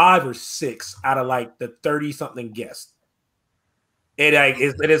 5 or 6 out of like the 30-something guests. It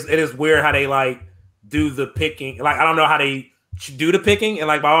is weird how they like do the picking. Like I don't know how they do the picking, and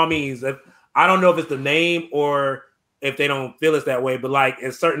like by all means, I don't know if it's the name or if they don't feel it's that way. But like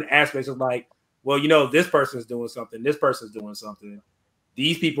in certain aspects, of like, well, this person's doing something. This person's doing something.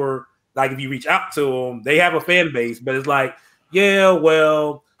 These people are, like, if you reach out to them, they have a fan base, but it's like, yeah,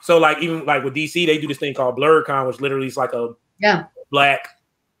 well, so like even like with DC, they do this thing called BlurredCon, which literally is like a Black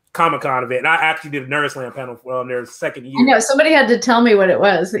Comic-Con event. And I actually did a Nerd Slam panel for their second year. I know, somebody had to tell me what it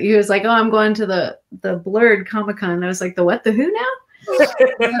was. He was like, oh, I'm going to the Blurred Comic-Con. And I was like, the what, the who now?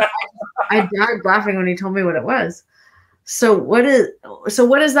 I died laughing when he told me what it was. So what is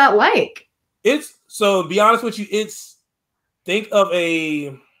that like? To be honest with you, think of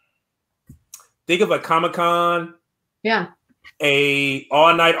a Comic-Con, a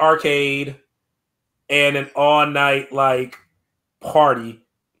all-night arcade, and an all-night like party,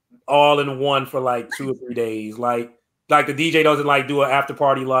 all in one for like 2 or 3 days. Like the DJ doesn't like do an after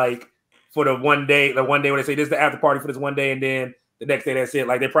party like for the one day when they say this is the after party for this one day, and then the next day that's it.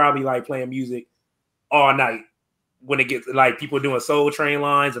 Like they're probably like playing music all night when it gets like people doing Soul Train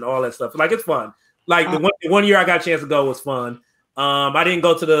lines and all that stuff. Like it's fun. Like the one year I got a chance to go was fun. I didn't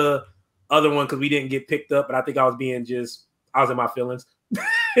go to the other one because we didn't get picked up, but I think I was I was in my feelings.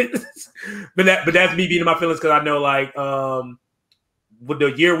 but that's me being in my feelings because I know like with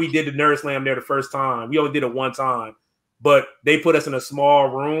the year we did the Nerd Slam there the first time, we only did it one time, but they put us in a small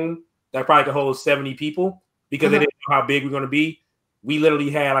room that probably could hold 70 people because they didn't know how big we're going to be. We literally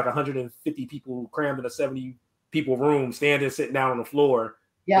had like 150 people crammed in a 70 people room, standing, sitting down on the floor.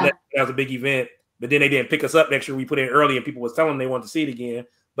 Yeah. That was a big event. But then they didn't pick us up next year. We put in early and people was telling them they wanted to see it again.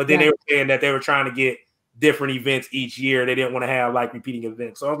 But then they were saying that they were trying to get different events each year. They didn't want to have like repeating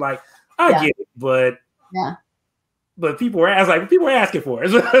events. So I was like, I get it, but people were asking for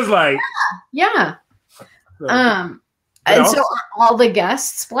it. It's like So, and so are all the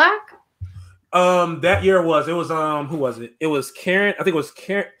guests Black? That year it was who was it? It was Karen. I think it was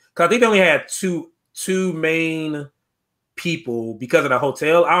Karen because I think they only had two main people because of the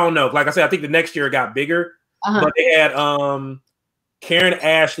hotel. I don't know. Like I said, I think the next year it got bigger. But they had Karen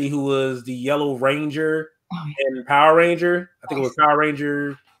Ashley, who was the Yellow Ranger and Power Ranger. I think it was Power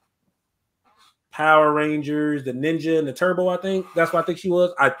Rangers, the Ninja and the Turbo. I think that's what I think she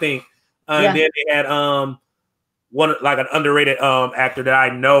was. I think. And then they had one like an underrated actor that I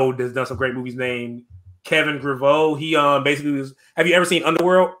know that's done some great movies named Kevin Graveau. He basically was. Have you ever seen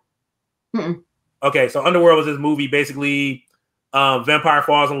Underworld? Mm-mm. Okay, so Underworld was this movie. Basically, vampire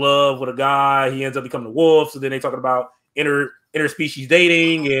falls in love with a guy. He ends up becoming a wolf. So then they talking about interspecies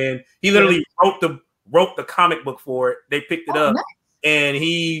dating, and he literally wrote the comic book for it. They picked it up, and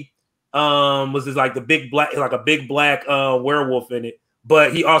he was just like a big black werewolf in it.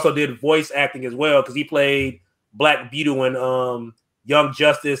 But he also did voice acting as well because he played Black Beetle in Young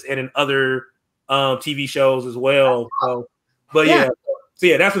Justice and in other TV shows as well. So, but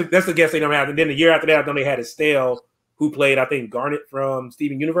that's the guest they don't have. And then the year after that, then they had Estelle, who played I think Garnet from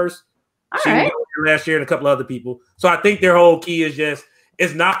Steven Universe. She was here last year and a couple other people. So I think their whole key is just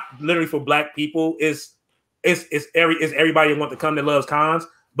it's not literally for Black people. It's everybody who wants to come that loves cons,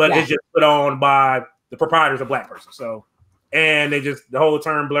 but it's just put on by the proprietors of Black person. So and they just the whole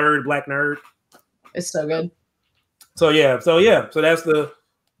term blurred Black nerd. It's so good. So that's the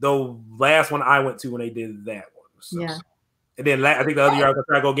last one I went to when they did that one. So, and then I think the other year I was gonna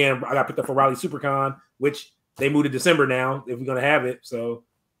try to go again. I got picked up for Raleigh SuperCon, which they moved to December now if we're gonna have it. So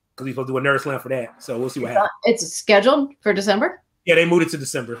because we're supposed to do a Nerd Slam for that. So we'll see what happens. It's scheduled for December? Yeah, they moved it to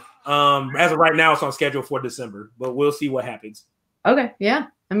December. As of right now, it's on schedule for December, but we'll see what happens. Okay, yeah.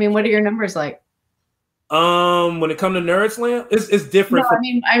 I mean, what are your numbers like? When it comes to Nerd Slam, it's different. No,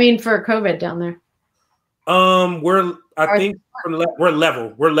 I mean for COVID down there. We're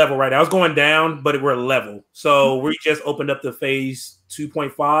level. We're level right now. It's going down, but we're level. So we just opened up the phase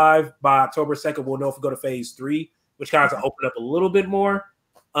 2.5. By October 2nd, we'll know if we go to phase 3, which kind of open up a little bit more.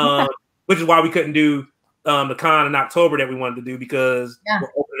 Which is why we couldn't do the con in October that we wanted to do because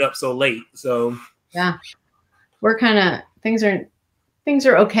we're opening up so late. So we're kind of things are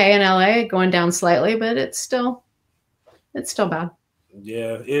okay in LA, going down slightly, but it's still bad.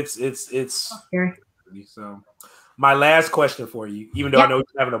 Yeah, it's scary. So my last question for you, even though I know you're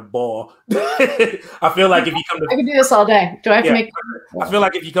having a ball, I feel like if you come to I can do this all day. Do I have to make I feel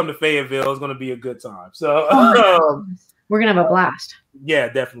like if you come to Fayetteville, it's gonna be a good time. So we're gonna have a blast. Yeah,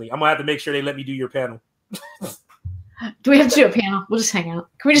 definitely. I'm gonna have to make sure they let me do your panel. Do we have to do a panel? We'll just hang out.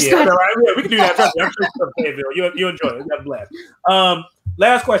 Can we just go? Right? Yeah, we can do that. I'm sure you come to Fayetteville. You enjoy it. You have a blast.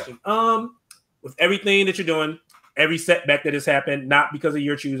 Last question. With everything that you're doing, every setback that has happened, not because of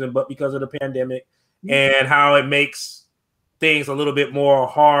your choosing, but because of the pandemic, and how it makes things a little bit more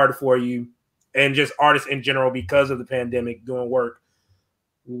hard for you and just artists in general because of the pandemic doing work.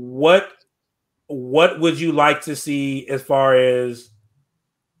 What would you like to see as far as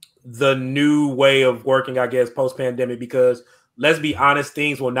the new way of working, I guess, post-pandemic? Because let's be honest,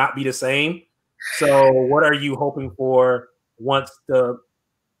 things will not be the same. So what are you hoping for once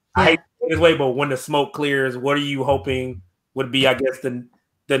I hate this way, but when the smoke clears, what are you hoping would be, I guess, the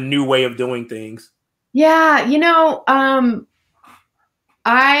new way of doing things? Yeah,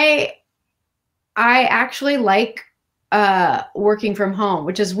 I actually like working from home,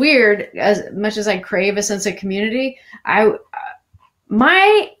 which is weird. As much as I crave a sense of community, here's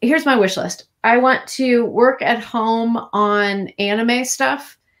my wish list. I want to work at home on anime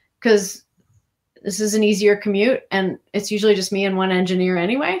stuff because this is an easier commute, and it's usually just me and one engineer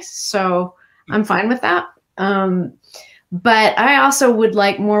anyway, so I'm fine with that. But I also would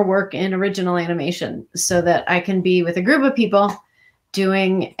like more work in original animation so that I can be with a group of people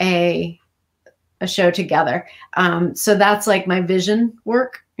doing a show together. So that's like my vision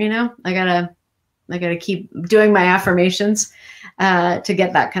work, I gotta keep doing my affirmations to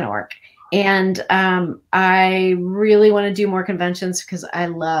get that kind of work. And I really want to do more conventions because I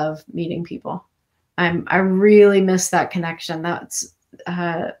love meeting people. I really miss that connection. That's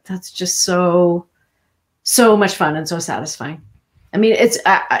just so much fun and so satisfying. I mean, it's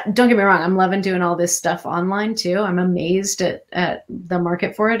don't get me wrong. I'm loving doing all this stuff online too. I'm amazed at the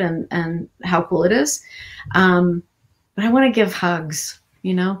market for it and how cool it is. But I want to give hugs,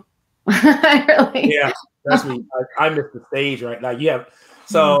 you know. I really, yeah, that's me. I missed the stage, right? Like you have.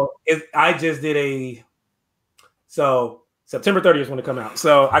 So I just did so September 30th is when it come out.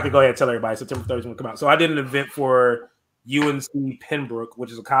 So I could go ahead and tell everybody September 30th is when it come out. So I did an event for UNC Pembroke,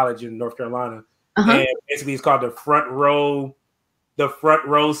 which is a college in North Carolina. And basically it's called the Front Row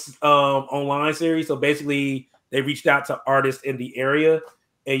online series. So basically they reached out to artists in the area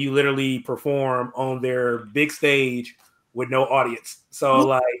and you literally perform on their big stage with no audience. So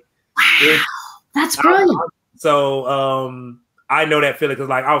like, wow, that's brilliant. So I know that feeling because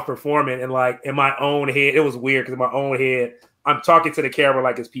like I was performing and like in my own head, it was weird because in my own head, I'm talking to the camera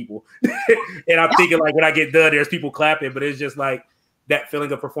like it's people. And I'm thinking like when I get done, there's people clapping, but it's just like that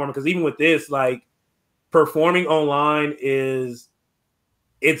feeling of performing. Because even with this, like performing online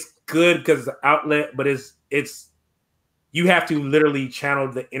it's good because it's an outlet, but it's you have to literally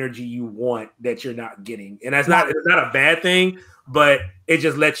channel the energy you want that you're not getting. And it's not a bad thing, but it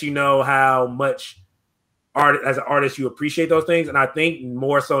just lets you know how much as an artist you appreciate those things. And I think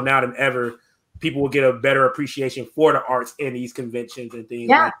more so now than ever, people will get a better appreciation for the arts in these conventions and things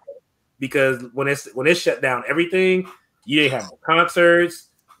like that. Because when it's shut down everything, you didn't have no concerts,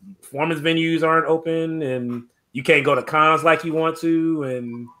 performance venues aren't open, and you can't go to cons like you want to,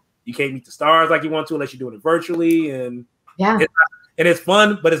 and you can't meet the stars like you want to unless you're doing it virtually. And it's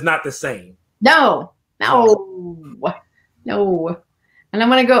fun, but it's not the same. No. And I want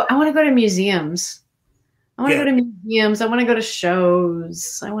to go to museums. I want to go to museums. I want to go to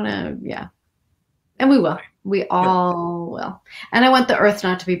shows. I want to, and we will. We all will. And I want the earth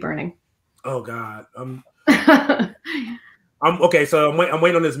not to be burning. Oh God. I'm okay. So I'm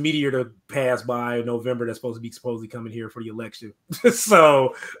waiting on this meteor to pass by in November. That's supposedly coming here for the election.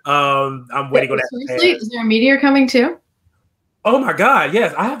 So I'm waiting on that. Seriously, is there a meteor coming too? Oh my God!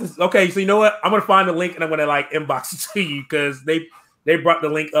 Yes, I have this. Okay, so you know what? I'm gonna find the link and I'm gonna like inbox it to you because they brought the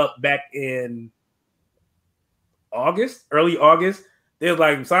link up back in early August. They was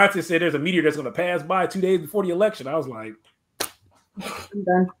like scientists said there's a meteor that's gonna pass by 2 days before the election. I was like, I'm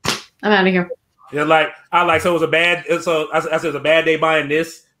done. I'm out of here. Yeah, so it was a bad. So I said it was a bad day buying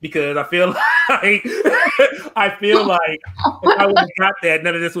this because I feel like if I would have got that,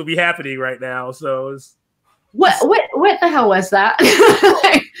 none of this would be happening right now. So it's. What the hell was that?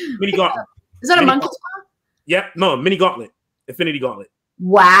 Mini Gauntlet. Is that a monkey's paw? Yep. No, Mini Gauntlet. Infinity Gauntlet.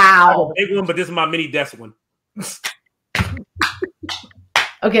 Wow. Big one, but this is my mini desk one.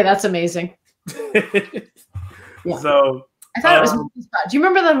 Okay, that's amazing. So I thought it was monkey's paw. Do you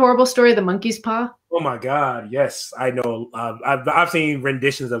remember that horrible story, the monkey's paw? Oh my God, yes, I know. I've seen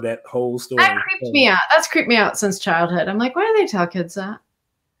renditions of that whole story. That creeped me out. That's creeped me out since childhood. I'm like, why do they tell kids that?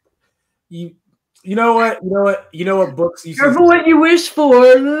 You know what books you careful what you wish for.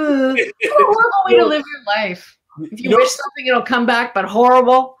 What a horrible way to live your life. If you wish something, it'll come back, but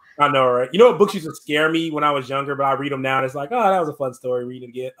horrible. I know, right? You know what books used to scare me when I was younger, but I read them now and it's like, oh, that was a fun story. Read it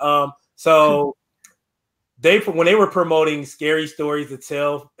again. So when they were promoting scary stories to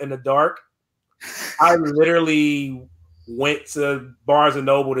tell in the dark, I literally went to Barnes and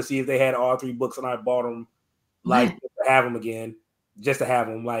Noble to see if they had all 3 books, and I bought them just to have them again, just to have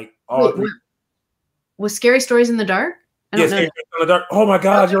them like all 3. Was Scary Stories in the Dark? Scary Stories in the Dark. Oh my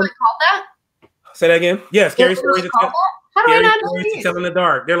God! What called that? Say that again. Yeah, Scary Stories. How do I not know these? To tell in the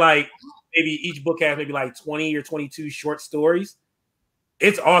dark. They're like maybe each book has maybe like 20 or 22 short stories.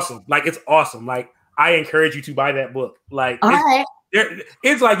 It's awesome. Like it's awesome. Like I encourage you to buy that book. Like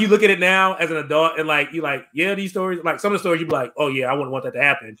it's like you look at it now as an adult and like you like these stories. Like some of the stories you be like, oh yeah, I wouldn't want that to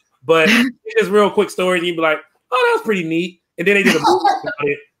happen. But it's just real quick stories. And you be like, oh, that was pretty neat. And then they did a movie about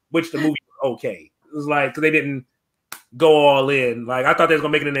it, which the movie was okay. It was like because they didn't go all in. Like I thought they was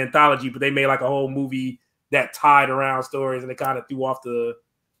gonna make it an anthology, but they made like a whole movie that tied around stories, and they kind of threw off the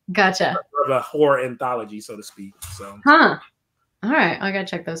horror anthology, so to speak. So, all right, I gotta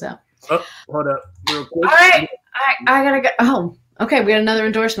check those out. Oh, hold up, real quick. All right, I gotta go. Oh, okay, we got another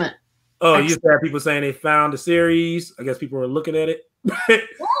endorsement. Oh, you used to have people saying they found the series. I guess people were looking at it.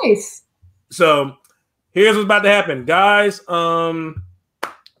 Nice. So here's what's about to happen, guys.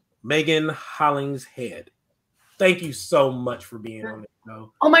 Megan Hollingshead, thank you so much for being on the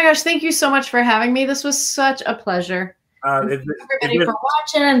show. Oh my gosh, thank you so much for having me. This was such a pleasure. Thanks everybody for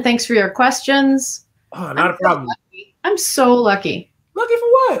watching, and thanks for your questions. Oh, not a problem. I'm so lucky. Lucky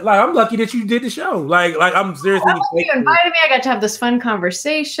for what? Like, I'm lucky that you did the show. Like I'm seriously. You invited me. I got to have this fun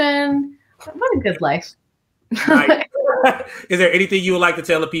conversation. What a good life. Nice. Is there anything you would like to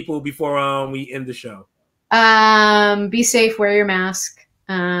tell the people before we end the show? Be safe. Wear your mask.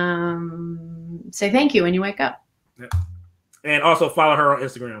 Say thank you when you wake up. Yeah. And also follow her on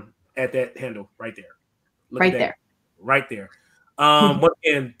Instagram at that handle right there. Right there. Right there. Once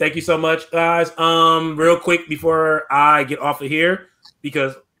again, thank you so much, guys. Real quick before I get off of here,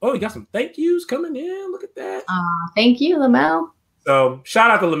 because we got some thank yous coming in. Look at that. Thank you, Lamel. So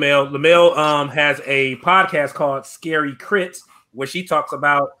shout out to Lamel. Lamel has a podcast called Scary Crits, where she talks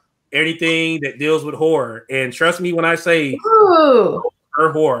about anything that deals with horror. And trust me when I say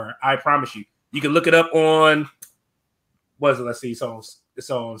her horror, I promise you. You can look it up on let's see, it's on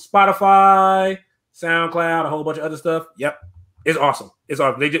Spotify, SoundCloud, a whole bunch of other stuff. Yep. It's awesome. It's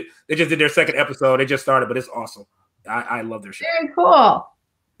awesome. They just did their second episode. They just started, but it's awesome. I love their show. Very cool.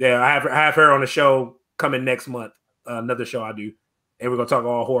 Yeah, I have her on the show coming next month. Another show I do, and we're gonna talk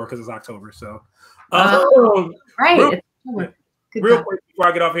all horror because it's October. So, right. Real quick before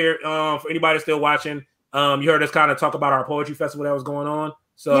I get off here, for anybody still watching, you heard us kind of talk about our poetry festival that was going on.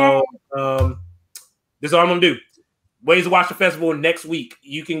 So, this is all I'm gonna do. Ways to watch the festival next week.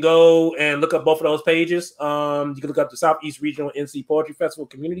 You can go and look up both of those pages. You can look up the Southeast Regional NC Poetry Festival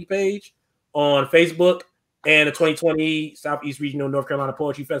community page on Facebook and the 2020 Southeast Regional North Carolina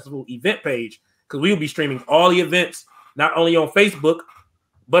Poetry Festival event page, because we will be streaming all the events, not only on Facebook,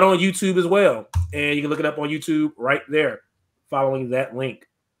 but on YouTube as well. And you can look it up on YouTube right there, following that link.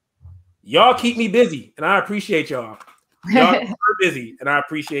 Y'all keep me busy, and I appreciate y'all. Y'all are busy, and I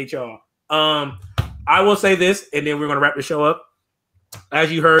appreciate y'all. I will say this, and then we're going to wrap the show up.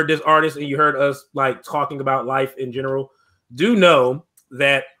 As you heard this artist and you heard us like talking about life in general, do know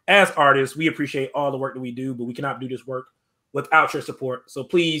that as artists, we appreciate all the work that we do, but we cannot do this work without your support. So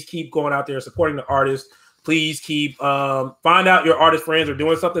please keep going out there supporting the artists. Please keep find out your artist friends are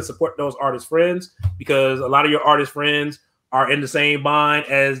doing something, support those artist friends, because a lot of your artist friends are in the same bind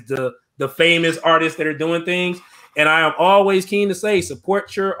as the famous artists that are doing things. And I am always keen to say,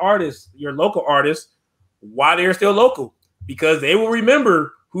 support your artists, your local artists, while they're still local, because they will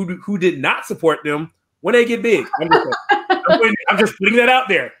remember who did not support them when they get big. I'm just putting that out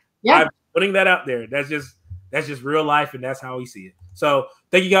there. Yeah. I'm putting that out there. That's just real life, and that's how we see it. So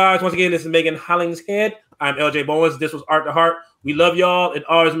thank you guys. Once again, this is Megan Hollingshead. I'm LJ Bowens. This was Art to Heart. We love y'all, and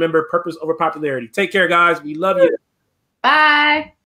always remember purpose over popularity. Take care, guys. We love you. Bye.